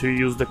be able to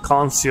use the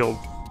console,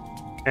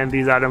 and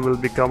these items will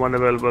become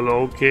unavailable.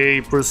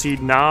 Okay,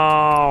 proceed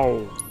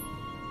now.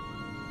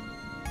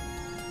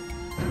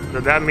 So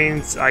that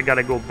means I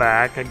gotta go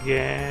back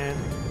again.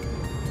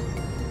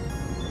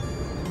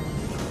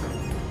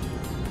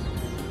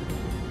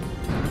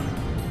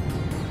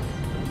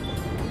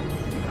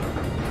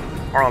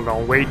 Oh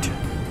no, wait.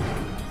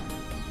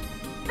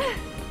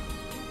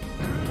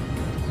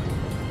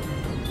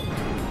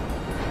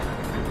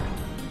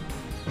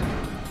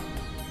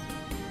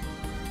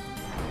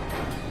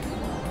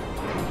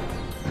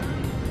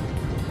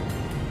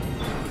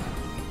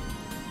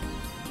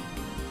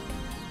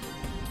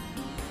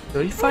 So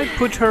if I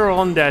put her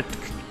on that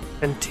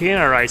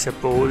container, I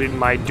suppose it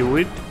might do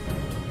it.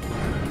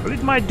 Well,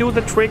 it might do the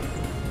trick.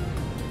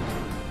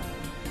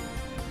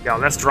 Yeah,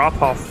 let's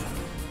drop off.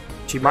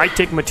 She might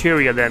take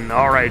materia then.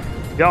 Alright.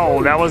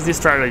 Yo, that was the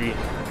strategy.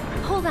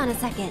 Hold on a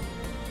second.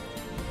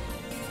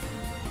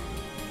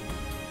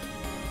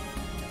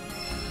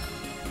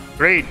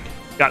 Great.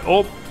 Got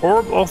orb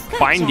of Gotcha.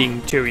 binding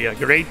materia.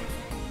 Great.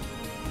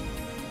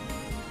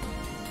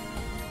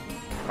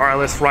 Alright,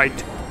 let's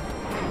write.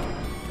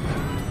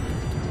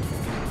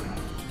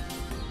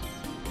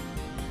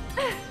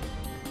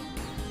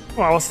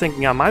 Well, I was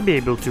thinking I might be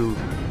able to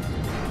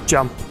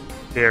jump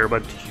there,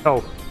 but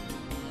oh,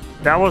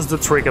 that was the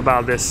trick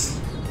about this.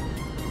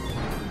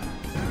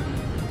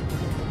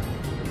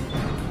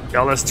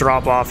 Yeah, let's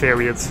drop off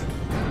Aerith.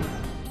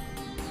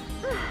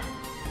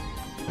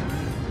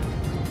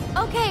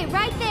 Okay,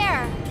 right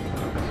there.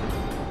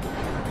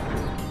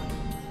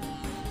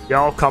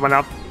 Y'all coming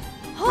up.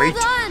 Hold Great.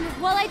 on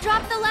while I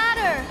drop the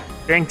ladder.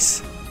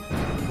 Thanks.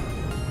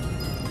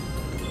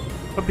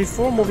 But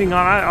before moving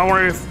on, I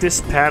wonder if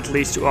this path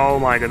leads to. Oh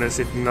my goodness,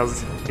 it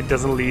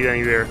doesn't lead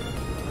anywhere.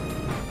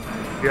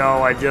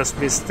 Yo, I just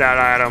missed that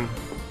item.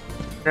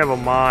 Never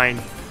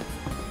mind.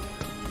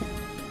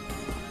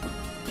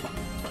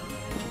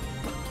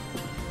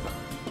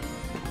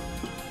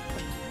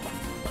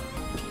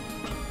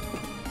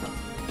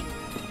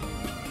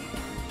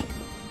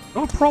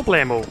 No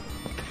problemo.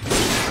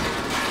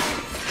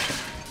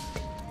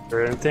 Is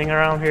there anything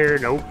around here?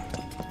 Nope.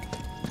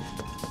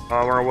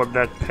 I wonder what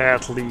that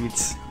path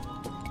leads.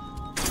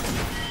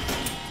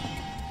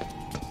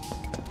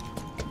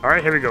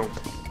 Alright, here we go.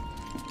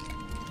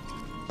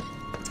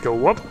 Let's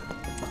go up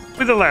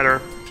with the ladder.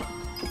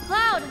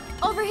 Cloud,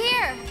 over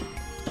here.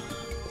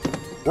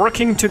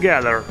 Working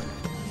together.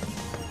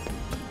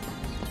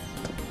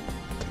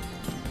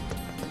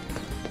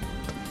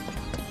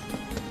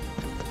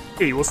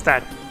 Hey, what's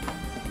that?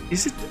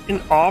 Is it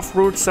an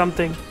off-road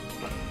something?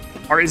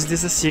 Or is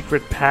this a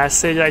secret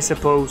passage, I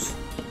suppose?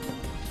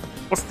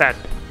 What's that?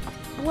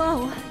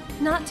 Whoa,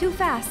 not too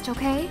fast,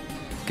 okay?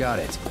 Got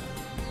it.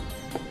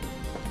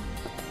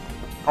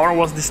 I wonder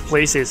what this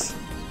place is.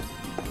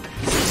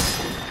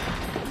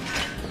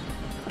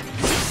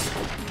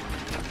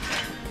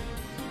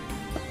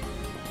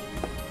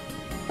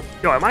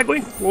 Yo, am I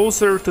going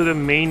closer to the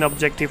main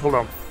objective? Hold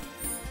on.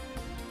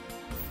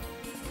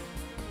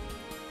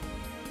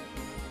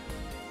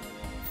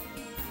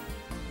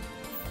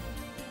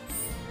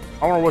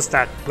 I wonder what's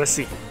that. Let's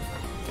see.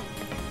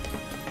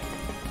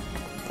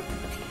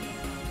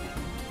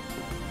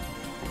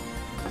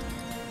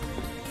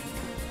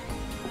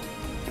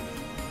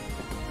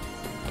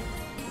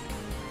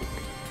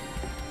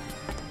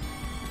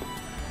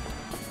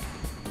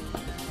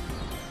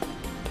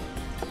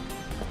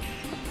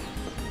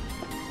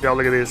 Yeah,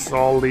 look at this.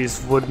 All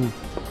these wooden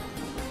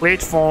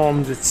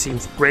platforms. It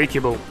seems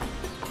breakable.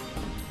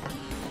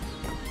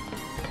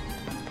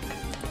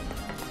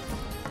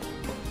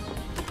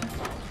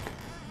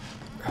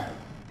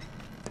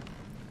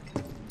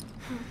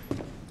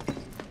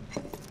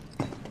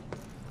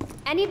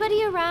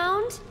 Anybody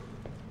around?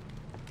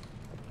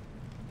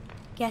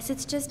 Guess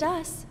it's just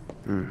us.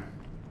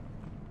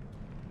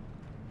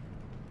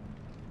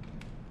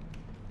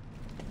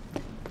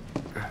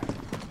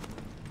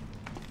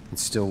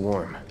 It's still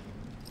warm.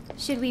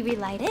 Should we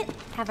relight it?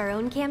 Have our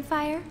own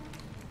campfire?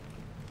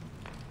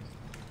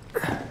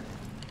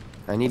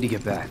 I need to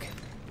get back.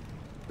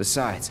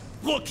 Besides,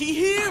 Looky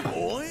here,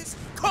 boys!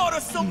 Caught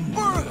us some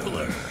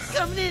burglars!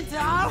 Coming into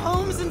our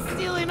homes and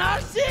stealing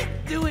our shit,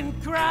 doing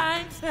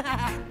crimes.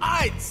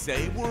 I'd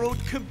say we're owed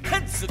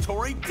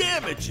compensatory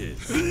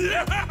damages.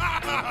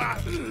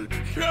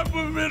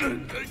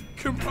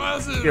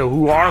 Yo,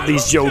 who are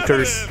these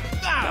jokers?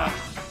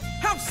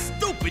 How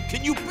stupid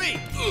can you be?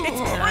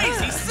 It's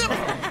crazy simple.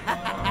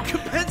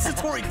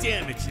 Compensatory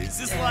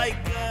damages is like,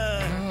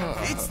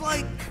 it's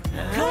like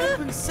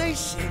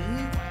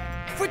compensation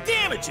for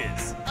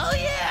damages. Oh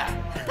yeah!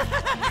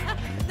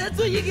 That's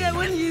what you get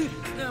when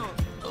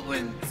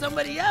when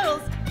somebody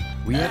else...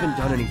 we haven't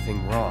done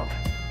anything wrong.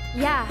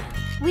 Yeah,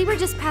 we were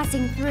just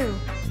passing through.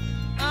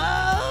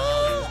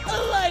 Oh, a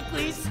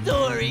likely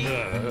story.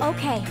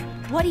 Okay,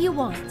 what do you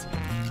want?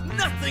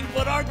 Nothing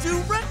but our due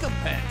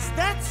recompense,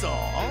 that's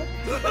all.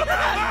 Due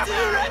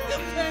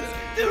recompense.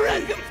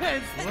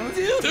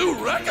 Due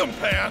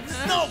recompense?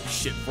 No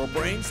shit for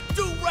brains,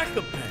 due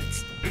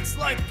recompense. It's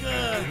like,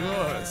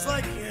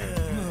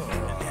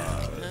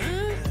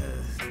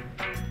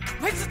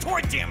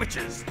 compensatory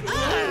damages. Of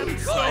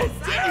course,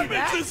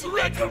 Damages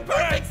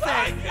recompense.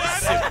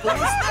 Simple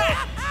as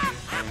that.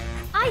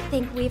 I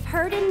think we've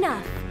heard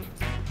enough.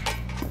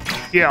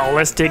 Yeah,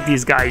 let's take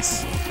these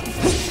guys.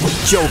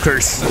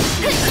 Jokers.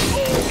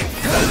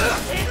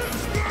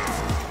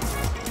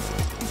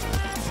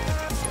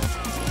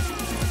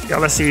 Yeah,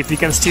 let's see if we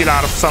can steal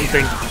out of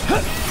something.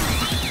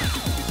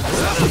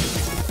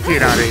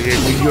 Get out of here,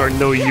 you are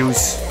no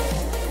use.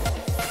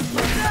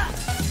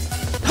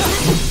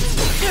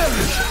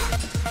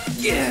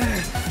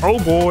 Oh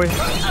boy.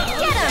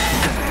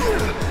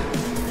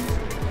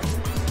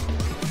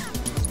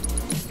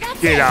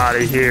 Get out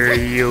of here,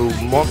 you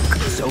muck.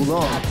 So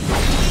long.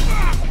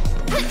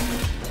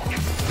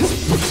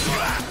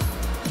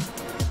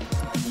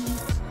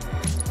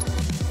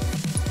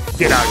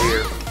 Get out of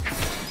here.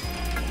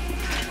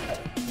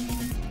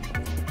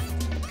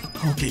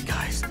 Okay,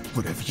 guys,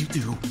 whatever you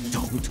do,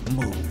 don't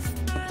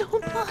move. Don't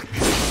look.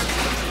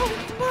 Don't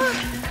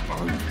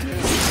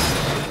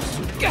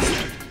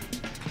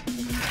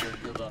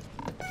look.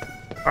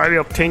 Alright, we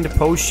obtained the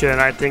potion.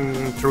 I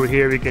think through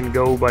here we can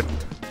go, but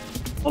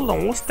hold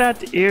on, what's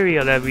that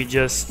area that we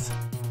just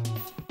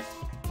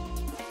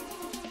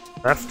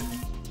left?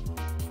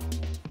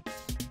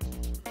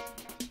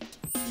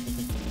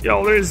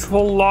 Yo, there's a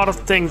whole lot of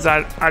things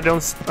I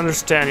don't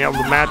understand. Yo,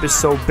 the map is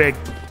so big.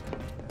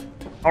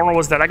 I don't know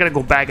what's that. I gotta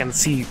go back and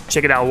see,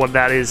 check it out what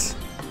that is.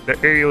 The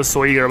area was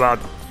so eager about.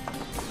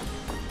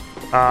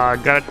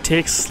 Gotta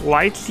take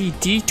slightly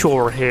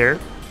detour here.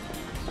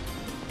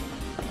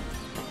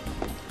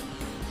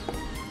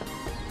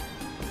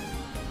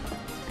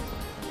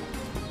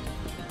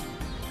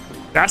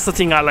 That's the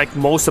thing I like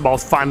most about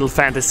Final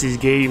Fantasy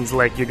games.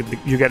 Like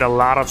you get a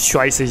lot of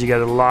choices, you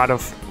get a lot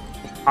of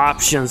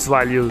options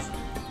while you're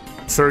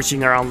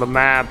searching around the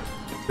map.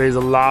 There's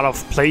a lot of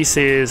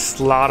places,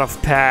 a lot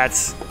of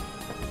paths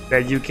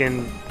that you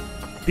can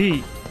be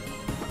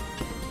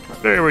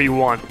wherever you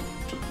want.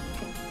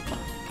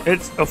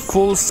 It's a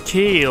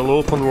full-scale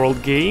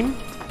open-world game.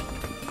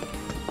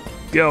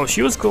 Yo,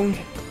 she was going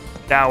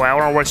down. I don't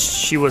know what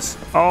she was.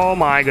 Oh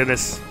my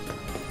goodness.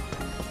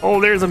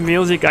 Oh, there's a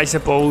music, I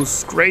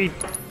suppose. Great.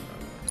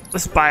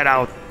 Let's buy it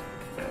out.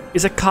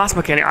 It's a cost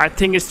mechanic. I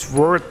think it's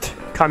worth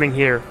coming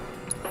here.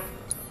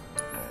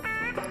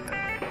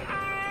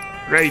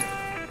 Great.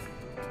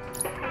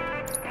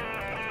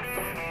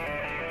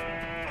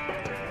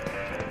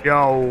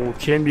 Yo,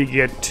 can we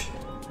get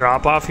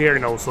drop off here?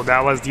 No, so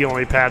that was the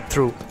only path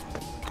through.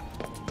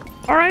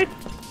 Alright,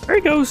 there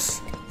he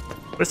goes.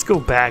 Let's go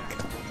back.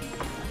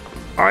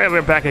 Alright,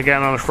 we're back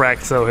again on the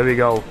track, so here we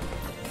go.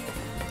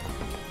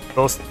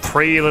 Those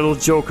three little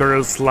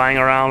jokers lying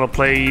around the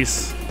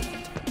place.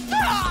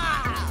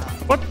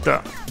 What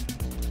the?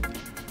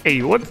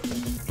 Hey, what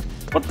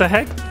the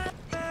heck?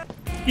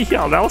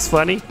 Yeah, that was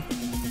funny.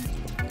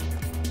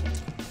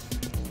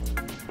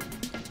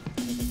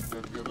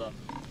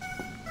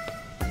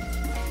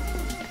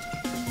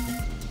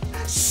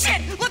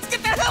 Shit! Let's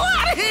get the hell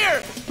out of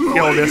here!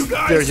 Yo,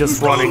 they're just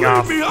running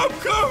off. I'm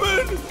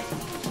coming!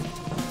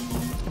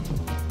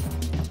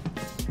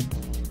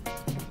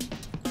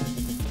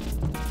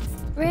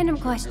 Random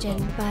question,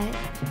 but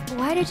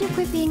why did you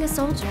quit being a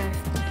soldier?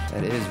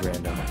 That is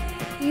random.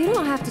 You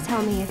don't have to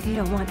tell me if you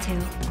don't want to.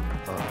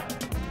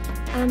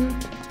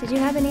 Did you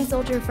have any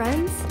soldier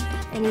friends?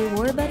 Any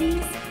war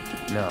buddies?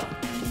 No,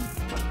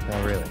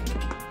 not really.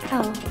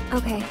 Oh,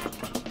 okay.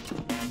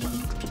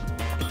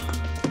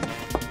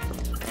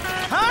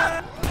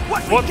 Huh?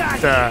 What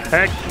the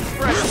heck?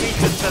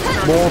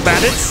 More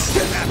bandits?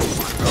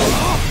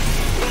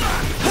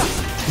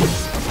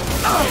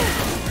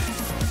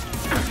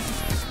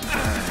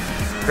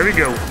 Here we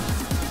go.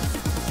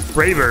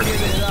 Braver.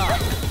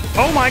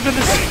 Oh my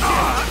goodness.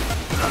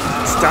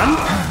 Stunned?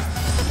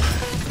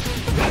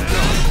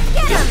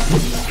 Get him!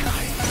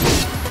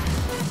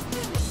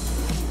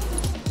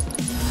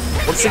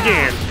 Once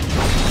again.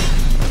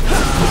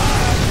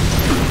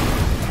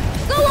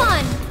 Go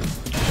on!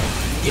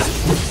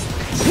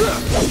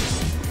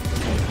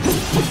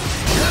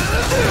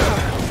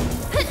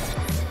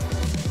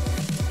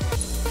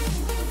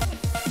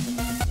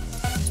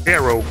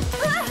 Arrow.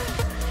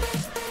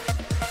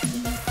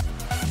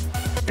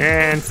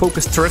 And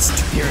focus thrust.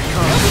 Here it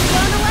comes.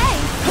 Blown away!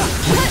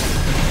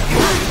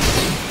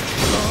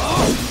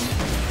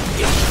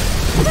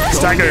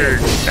 Staggered.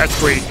 That's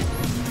great.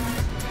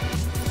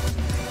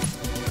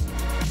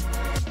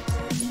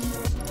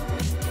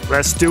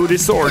 Let's do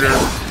this order.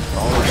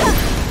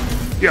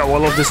 Yeah, I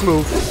love this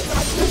move.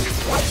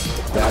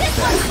 This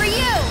one's for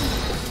you!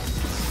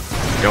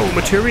 Yo,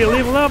 materia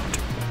level up.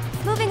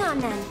 Moving on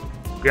then.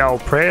 Yo,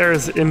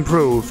 prayers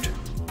improved.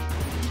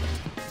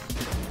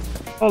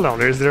 Hold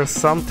on, is there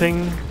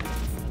something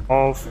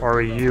of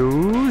our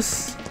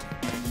use?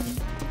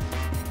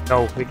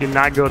 No, we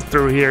cannot go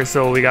through here,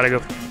 so we gotta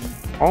go.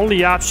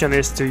 Only option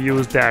is to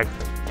use that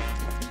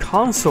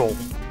console.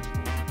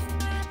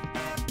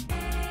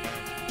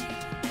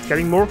 It's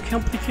getting more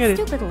complicated.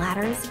 Stupid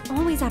ladders,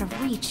 always out of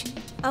reach.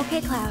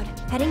 Okay, Cloud,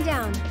 heading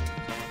down.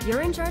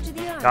 You're in charge of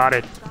the arm. Got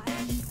it.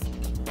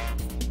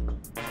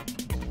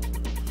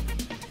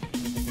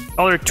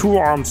 Oh, there are two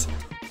arms.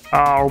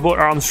 Robot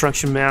arm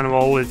instruction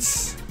manual.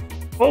 It's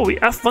we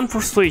have one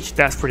for Switch.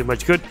 That's pretty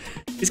much good.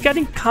 It's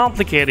getting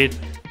complicated.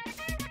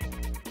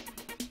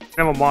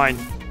 Never mind.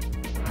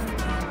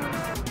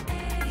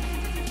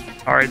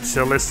 All right,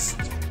 so let's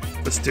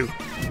do.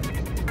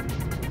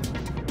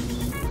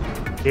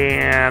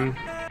 And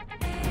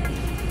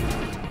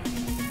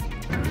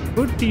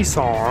put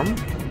disarm.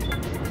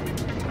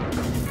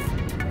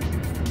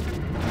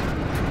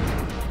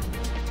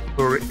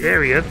 For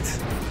Aerith.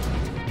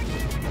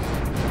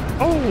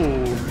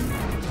 Oh!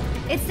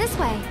 It's this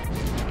way.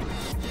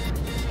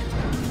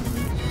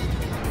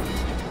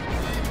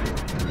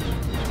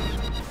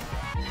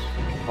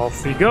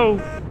 Off we go.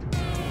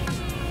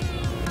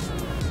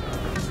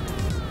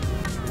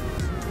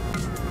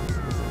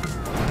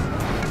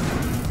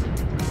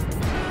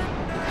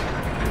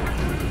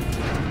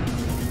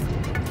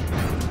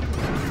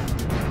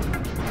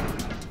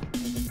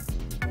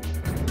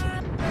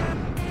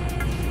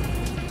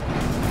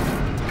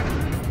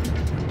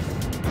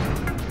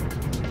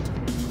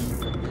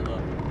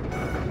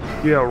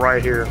 Yeah,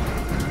 right here.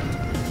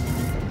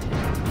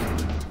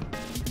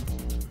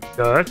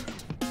 Good.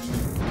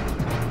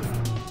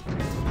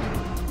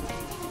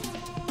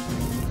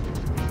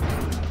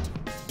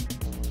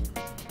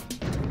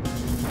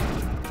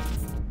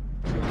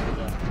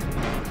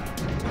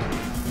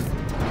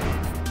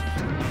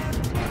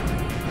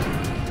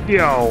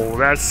 Yo,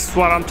 that's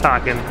what I'm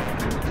talking.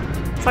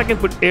 If I can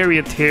put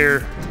Aerith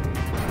here,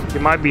 you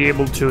might be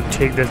able to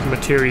take this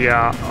materia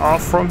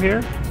off from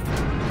here.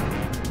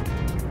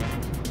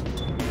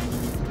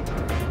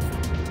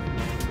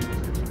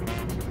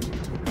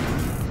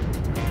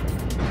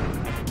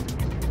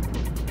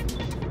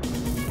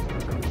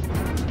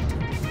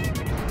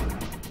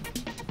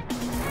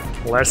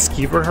 Let's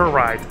give her her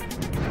ride.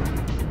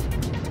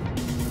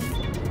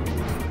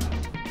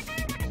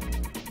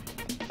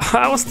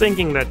 I was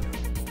thinking that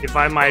if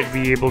I might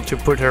be able to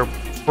put her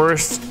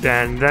first,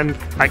 then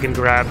I can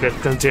grab that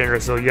container,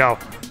 so yeah.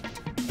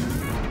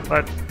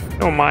 But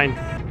don't mind.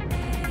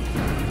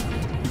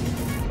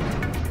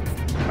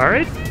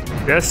 Alright,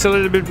 just a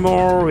little bit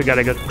more. We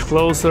gotta get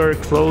closer,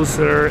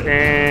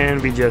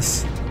 and we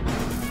just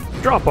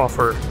drop off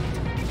her.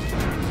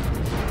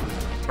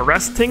 The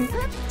rest thing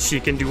she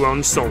can do on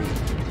its own.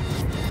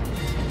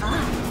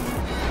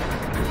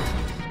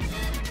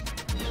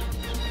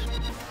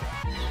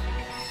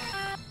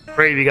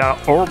 Great, we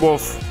got Orb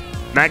of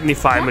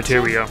Magnify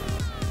Materia.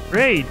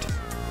 Great!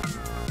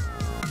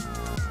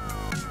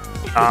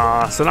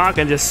 So now I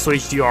can just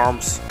switch the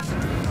arms.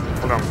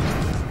 Hold on.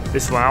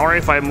 This one, or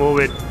if I move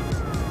it.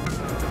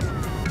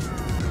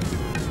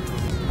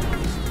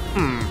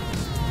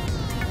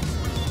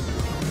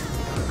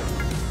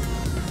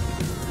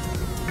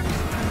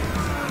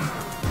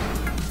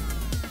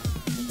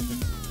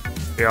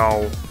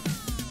 Yo.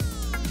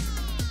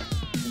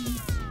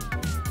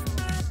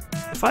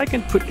 If I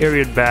can put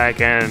Aerith back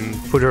and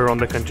put her on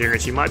the container,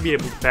 she might be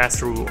able to pass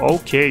through.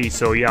 Okay,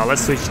 so yeah,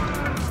 let's switch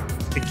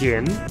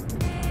again.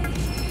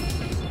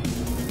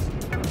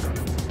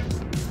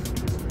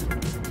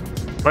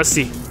 Let's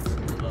see.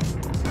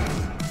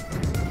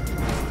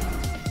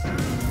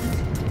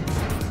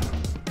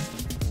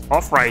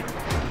 Off right.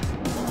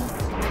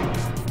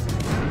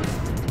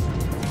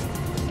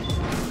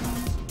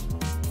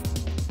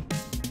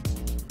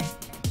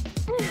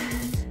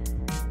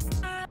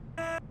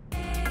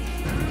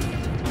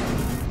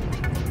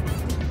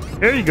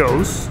 There he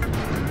goes.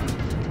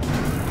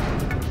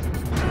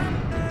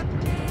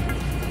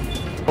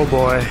 Oh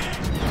boy.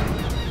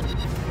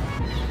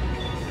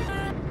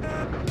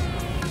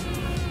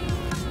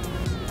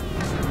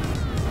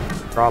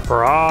 Drop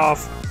her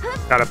off.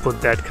 Gotta put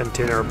that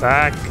container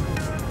back.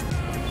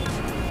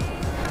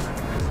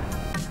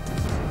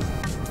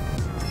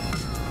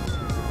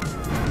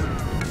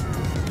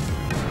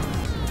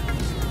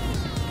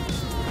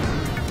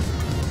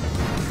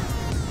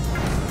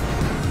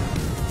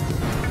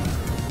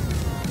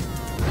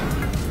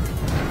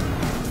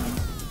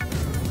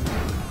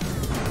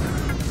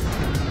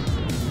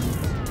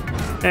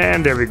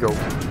 And there we go.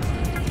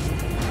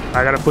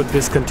 I gotta put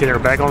this container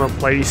back on the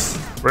place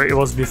where it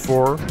was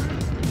before.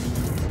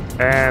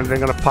 And then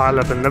gonna pile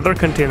up another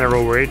container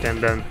over it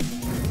and then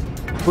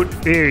put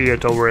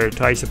Aerith over it,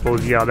 I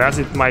suppose. Yeah, that's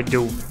it might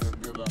do.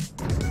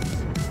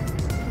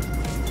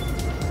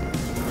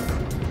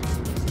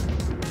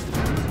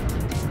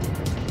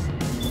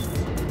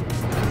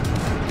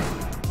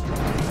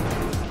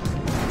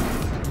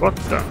 What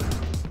the?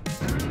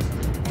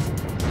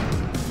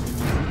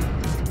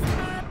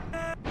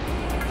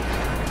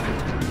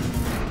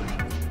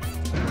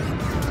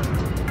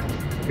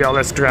 Yeah,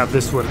 let's grab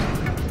this one.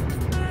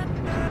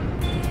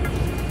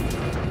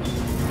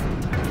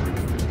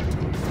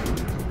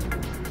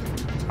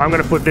 I'm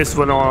gonna put this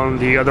one on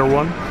the other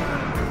one.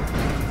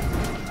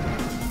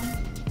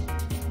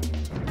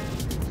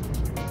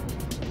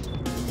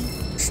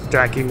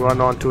 Stacking one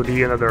onto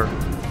the other.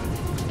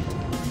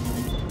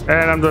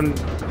 And I'm done.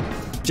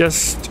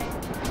 Just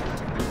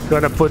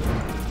gonna put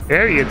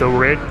Aerith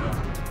over it.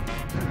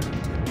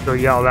 So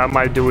yeah, that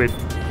might do it.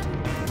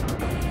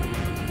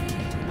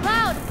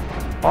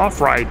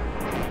 Off right.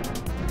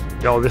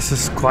 Yo, this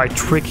is quite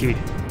tricky.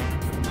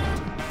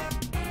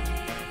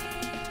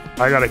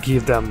 I gotta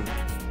give them,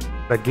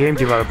 the game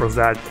developers,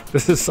 that.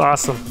 This is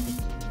awesome.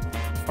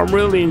 I'm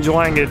really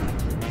enjoying it.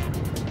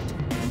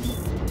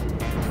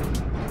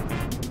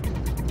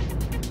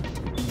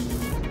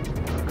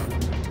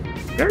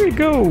 There he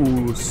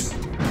goes.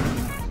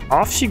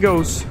 Off she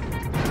goes.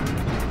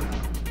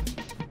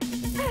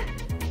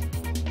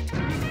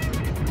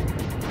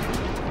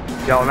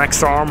 Yo,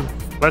 next arm.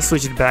 Let's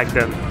switch it back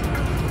then.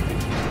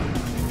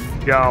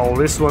 Yo,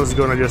 this one's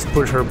gonna just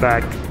push her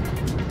back.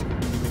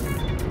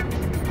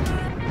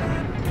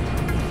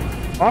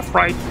 Off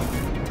right.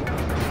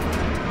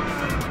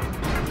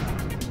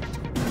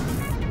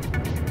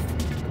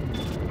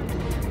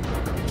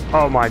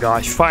 Oh my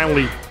gosh,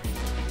 finally.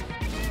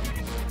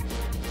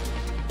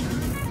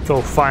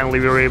 So finally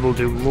we were able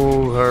to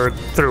move her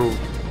through.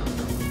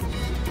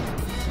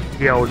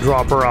 Yo,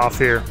 drop her off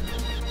here.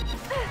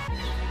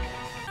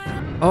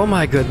 Oh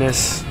my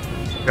goodness.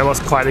 That was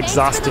quite Thanks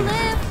exhausting. for the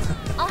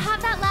lift. I'll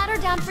have that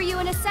ladder down for you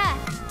in a sec.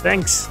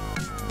 Thanks.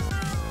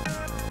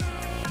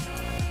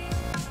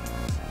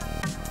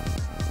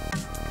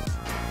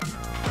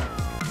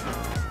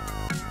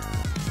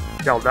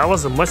 Yo, that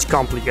wasn't much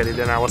complicated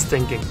than I was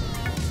thinking.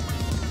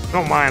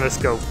 Don't mind, let's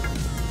go.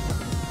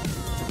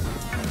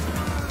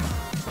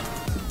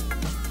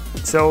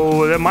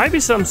 So there might be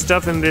some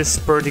stuff in this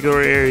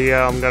particular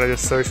area. I'm gonna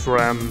just search for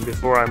them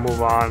before I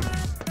move on.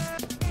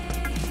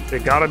 There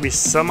gotta be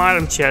some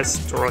item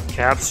chest or a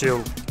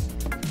capsule,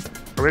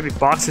 or maybe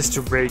boxes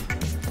to break.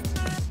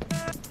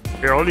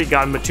 We already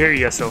got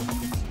materia, so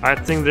I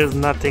think there's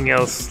nothing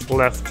else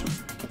left.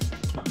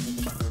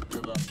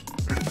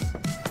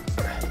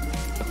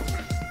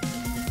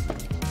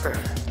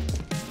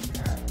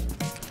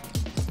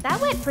 That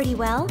went pretty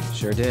well.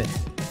 Sure did.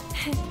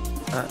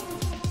 Huh?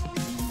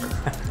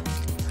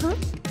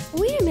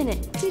 Wait a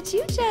minute. Did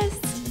you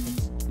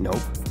just... Nope.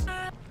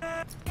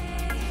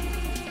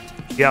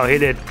 Yeah, he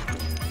did.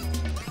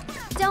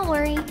 Don't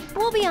worry.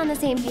 We'll be on the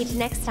same page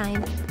next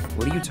time.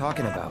 What are you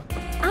talking about?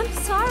 I'm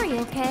sorry,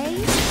 okay?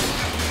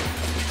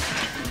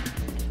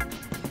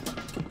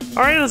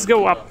 Alright, let's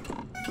go up.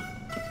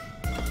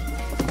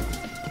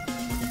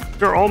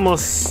 We're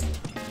almost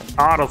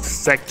out of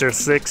Sector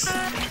 6.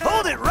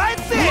 Hold it right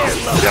there,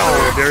 Lockhart.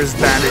 Yo, there's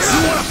Vanish.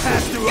 You want to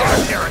pass through our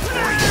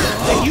territory,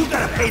 then you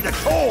gotta pay the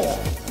toll.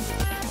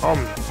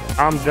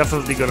 I'm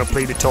definitely gonna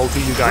play the toll to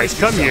you guys.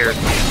 Come here.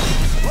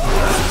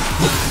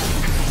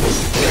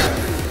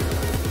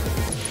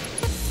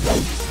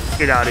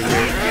 Get out of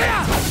here.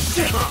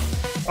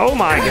 Oh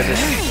my goodness.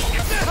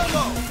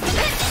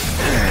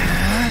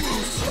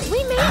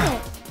 We made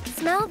it.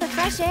 Smell the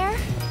fresh air?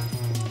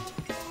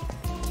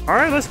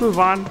 Alright, let's move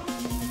on.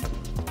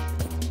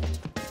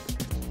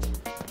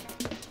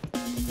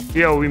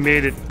 Yo, we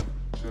made it.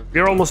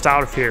 We're almost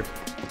out of here.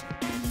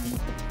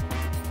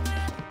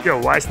 Yo,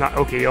 why it's not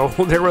okay? Oh,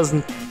 there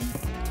wasn't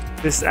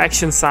this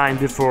action sign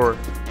before.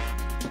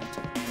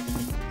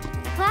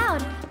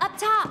 Cloud, up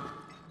top.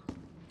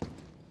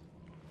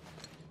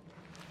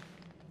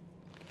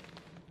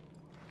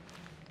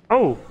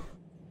 Oh.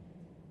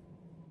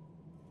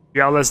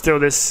 Yeah, let's do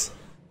this.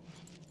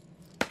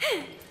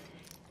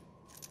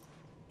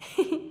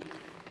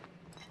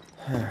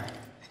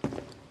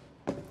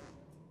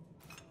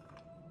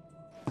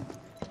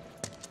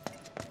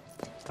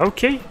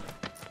 Okay.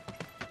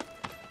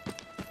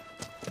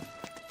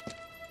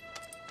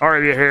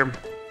 Alright, we're here.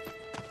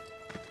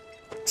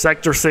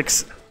 Sector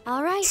 6.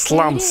 All right,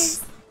 Slums. there it is.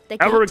 The gate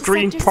to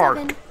Evergreen Sector Park.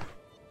 7.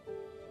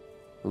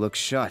 Looks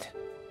shut.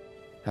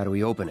 How do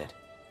we open it?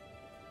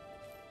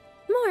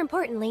 More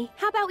importantly,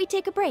 how about we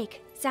take a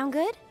break? Sound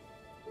good?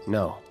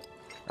 No.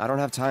 I don't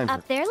have time for...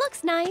 Up there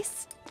looks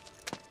nice.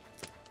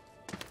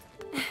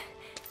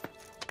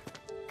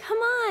 Come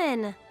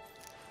on.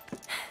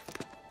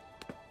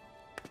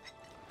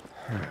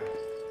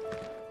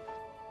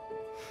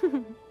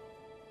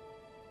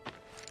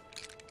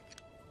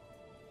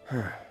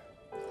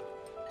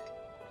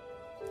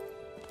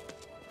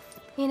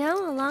 You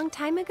know, a long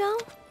time ago,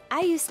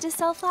 I used to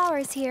sell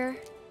flowers here.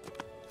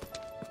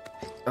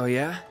 Oh,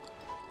 yeah?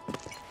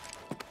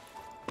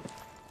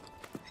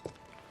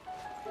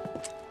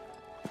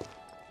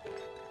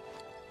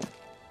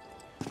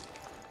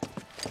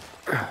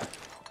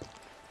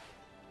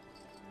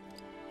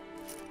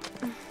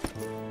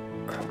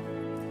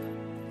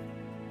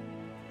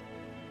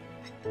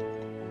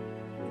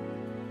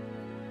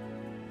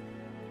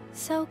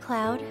 So,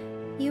 Cloud,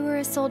 you were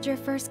a soldier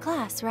first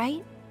class,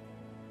 right?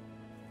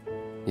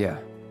 Yeah.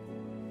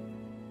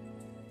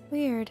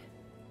 Weird.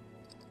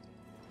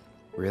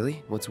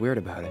 Really? What's weird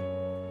about it?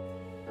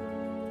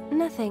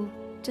 Nothing.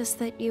 Just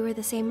that you were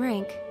the same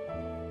rank.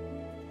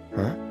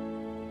 Huh?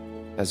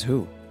 As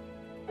who?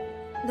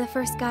 The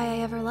first guy I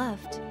ever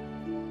loved.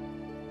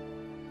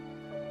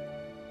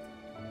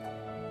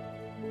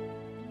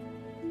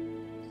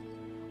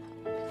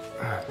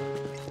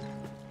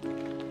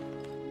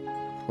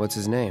 What's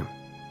his name?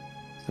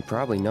 I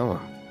probably know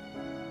him.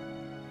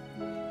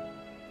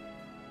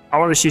 I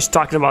wonder if she's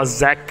talking about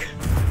Zack.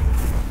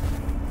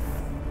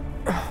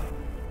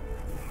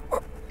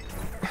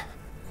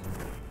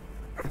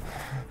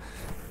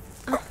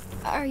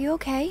 Are you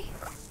okay?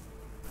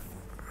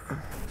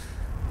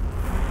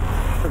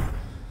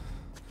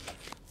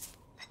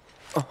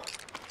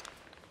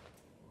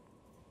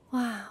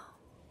 Wow.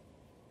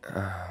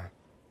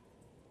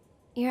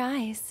 Your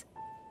eyes.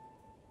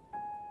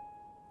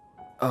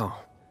 Oh.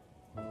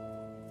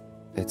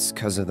 It's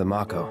 'cause of the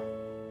Mako.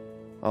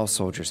 All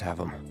soldiers have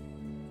them.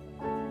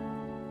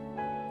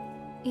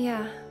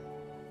 Yeah,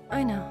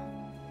 I know.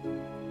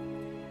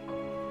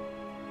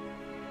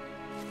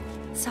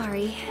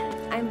 Sorry,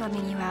 I'm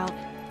bumming you out.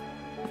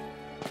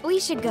 We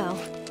should go.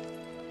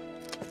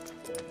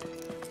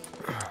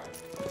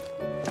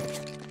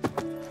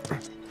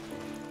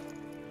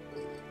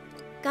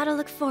 Gotta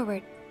look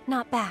forward,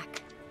 not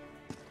back.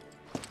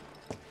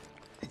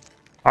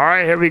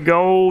 Alright, here we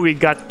go. We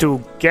got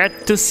to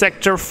get to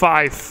Sector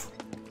 5.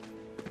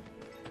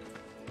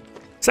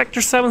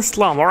 Sector 7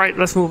 slum. Alright,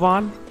 let's move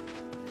on.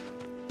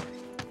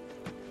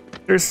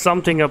 There's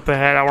something up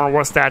ahead. I wonder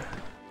what's that.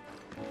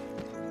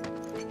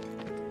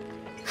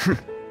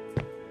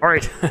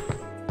 Alright.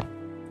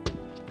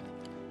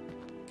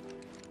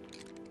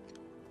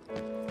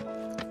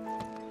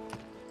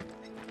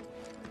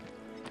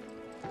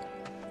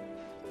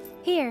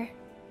 Here.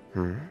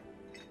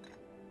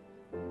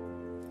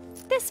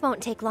 This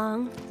won't take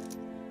long.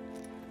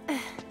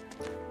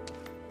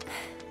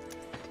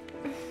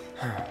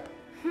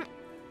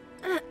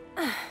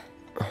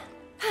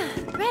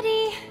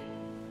 Ready?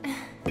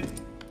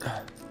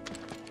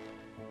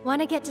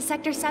 Want to get to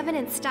Sector 7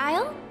 in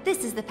style?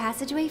 This is the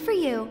passageway for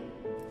you.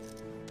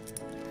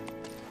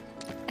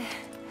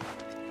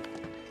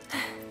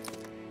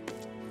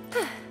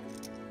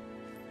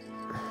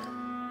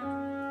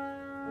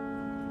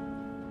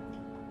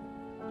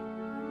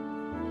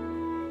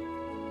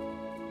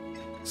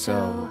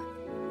 So...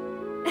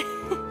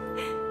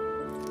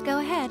 Go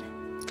ahead.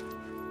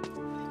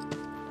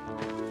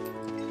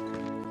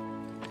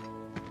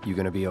 You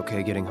gonna be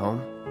okay getting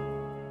home?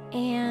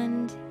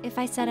 And if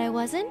I said I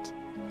wasn't?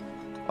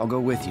 I'll go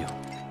with you.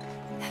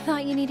 I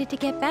thought you needed to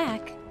get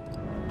back.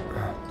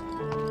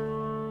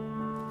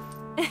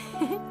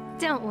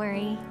 Don't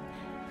worry.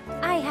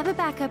 I have a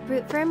backup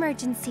route for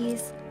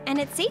emergencies, and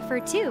it's safer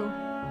too.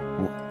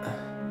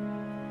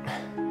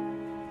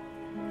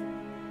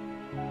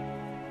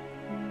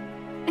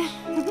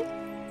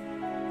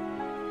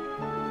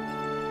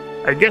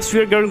 I guess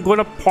we're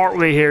gonna part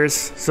way here,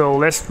 so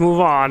let's move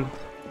on.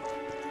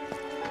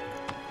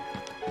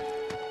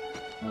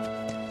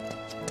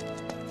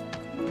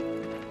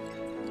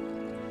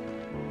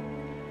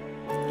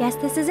 Guess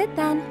this is it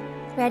then.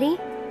 Ready?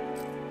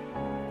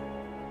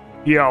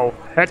 Yo,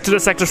 head to the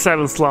Sector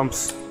 7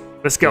 slumps.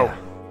 Let's go.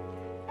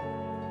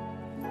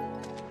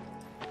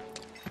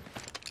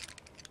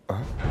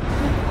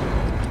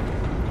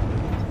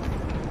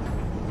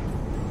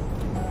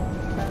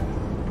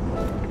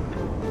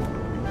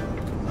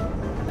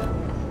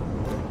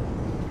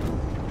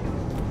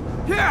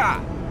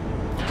 Yeah.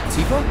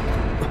 Tifa?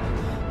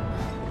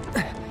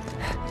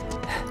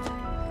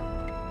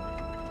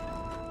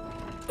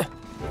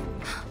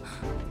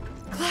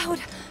 Cloud,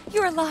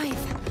 you're alive.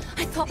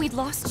 I thought we'd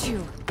lost you.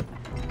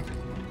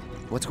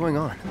 What's going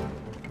on?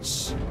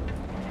 Shh.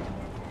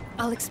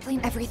 I'll explain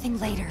everything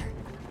later.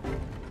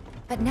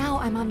 But now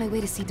I'm on my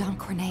way to see Don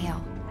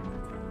Corneo.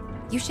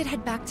 You should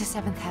head back to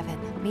 7th Heaven,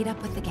 meet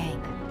up with the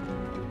gang.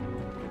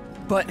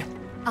 But...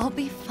 I'll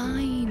be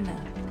fine.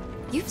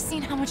 You've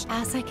seen how much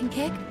ass I can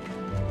kick?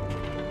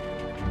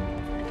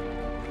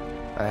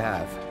 I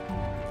have.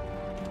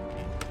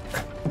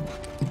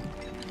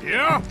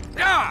 Yeah?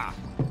 Yeah!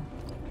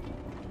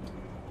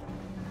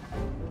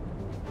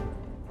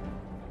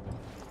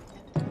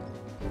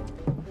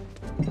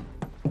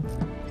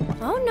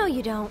 Oh, no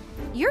you don't.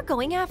 You're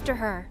going after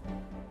her.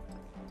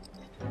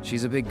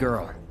 She's a big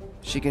girl.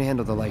 She can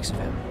handle the likes of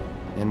him.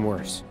 And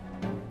worse.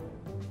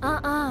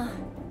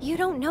 You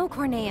don't know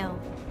Corneo.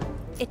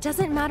 It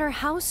doesn't matter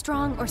how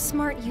strong or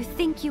smart you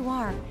think you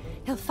are.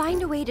 He'll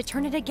find a way to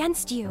turn it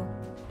against you.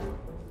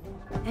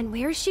 And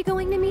where is she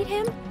going to meet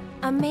him?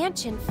 A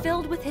mansion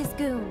filled with his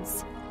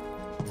goons.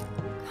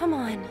 Come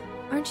on,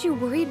 aren't you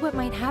worried what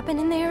might happen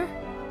in there?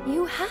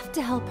 You have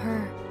to help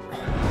her.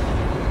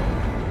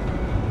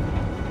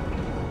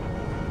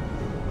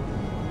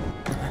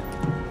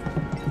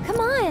 Come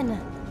on!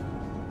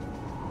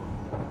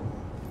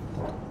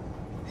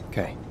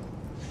 Okay.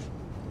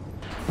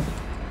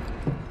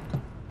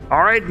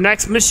 Alright,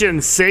 next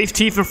mission. Save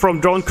Tifa from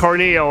Don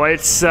Corneo.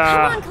 It's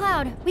Come on,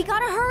 Cloud! We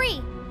gotta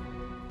hurry!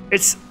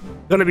 It's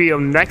gonna be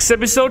on next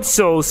episode,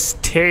 so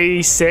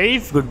stay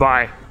safe.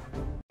 Goodbye.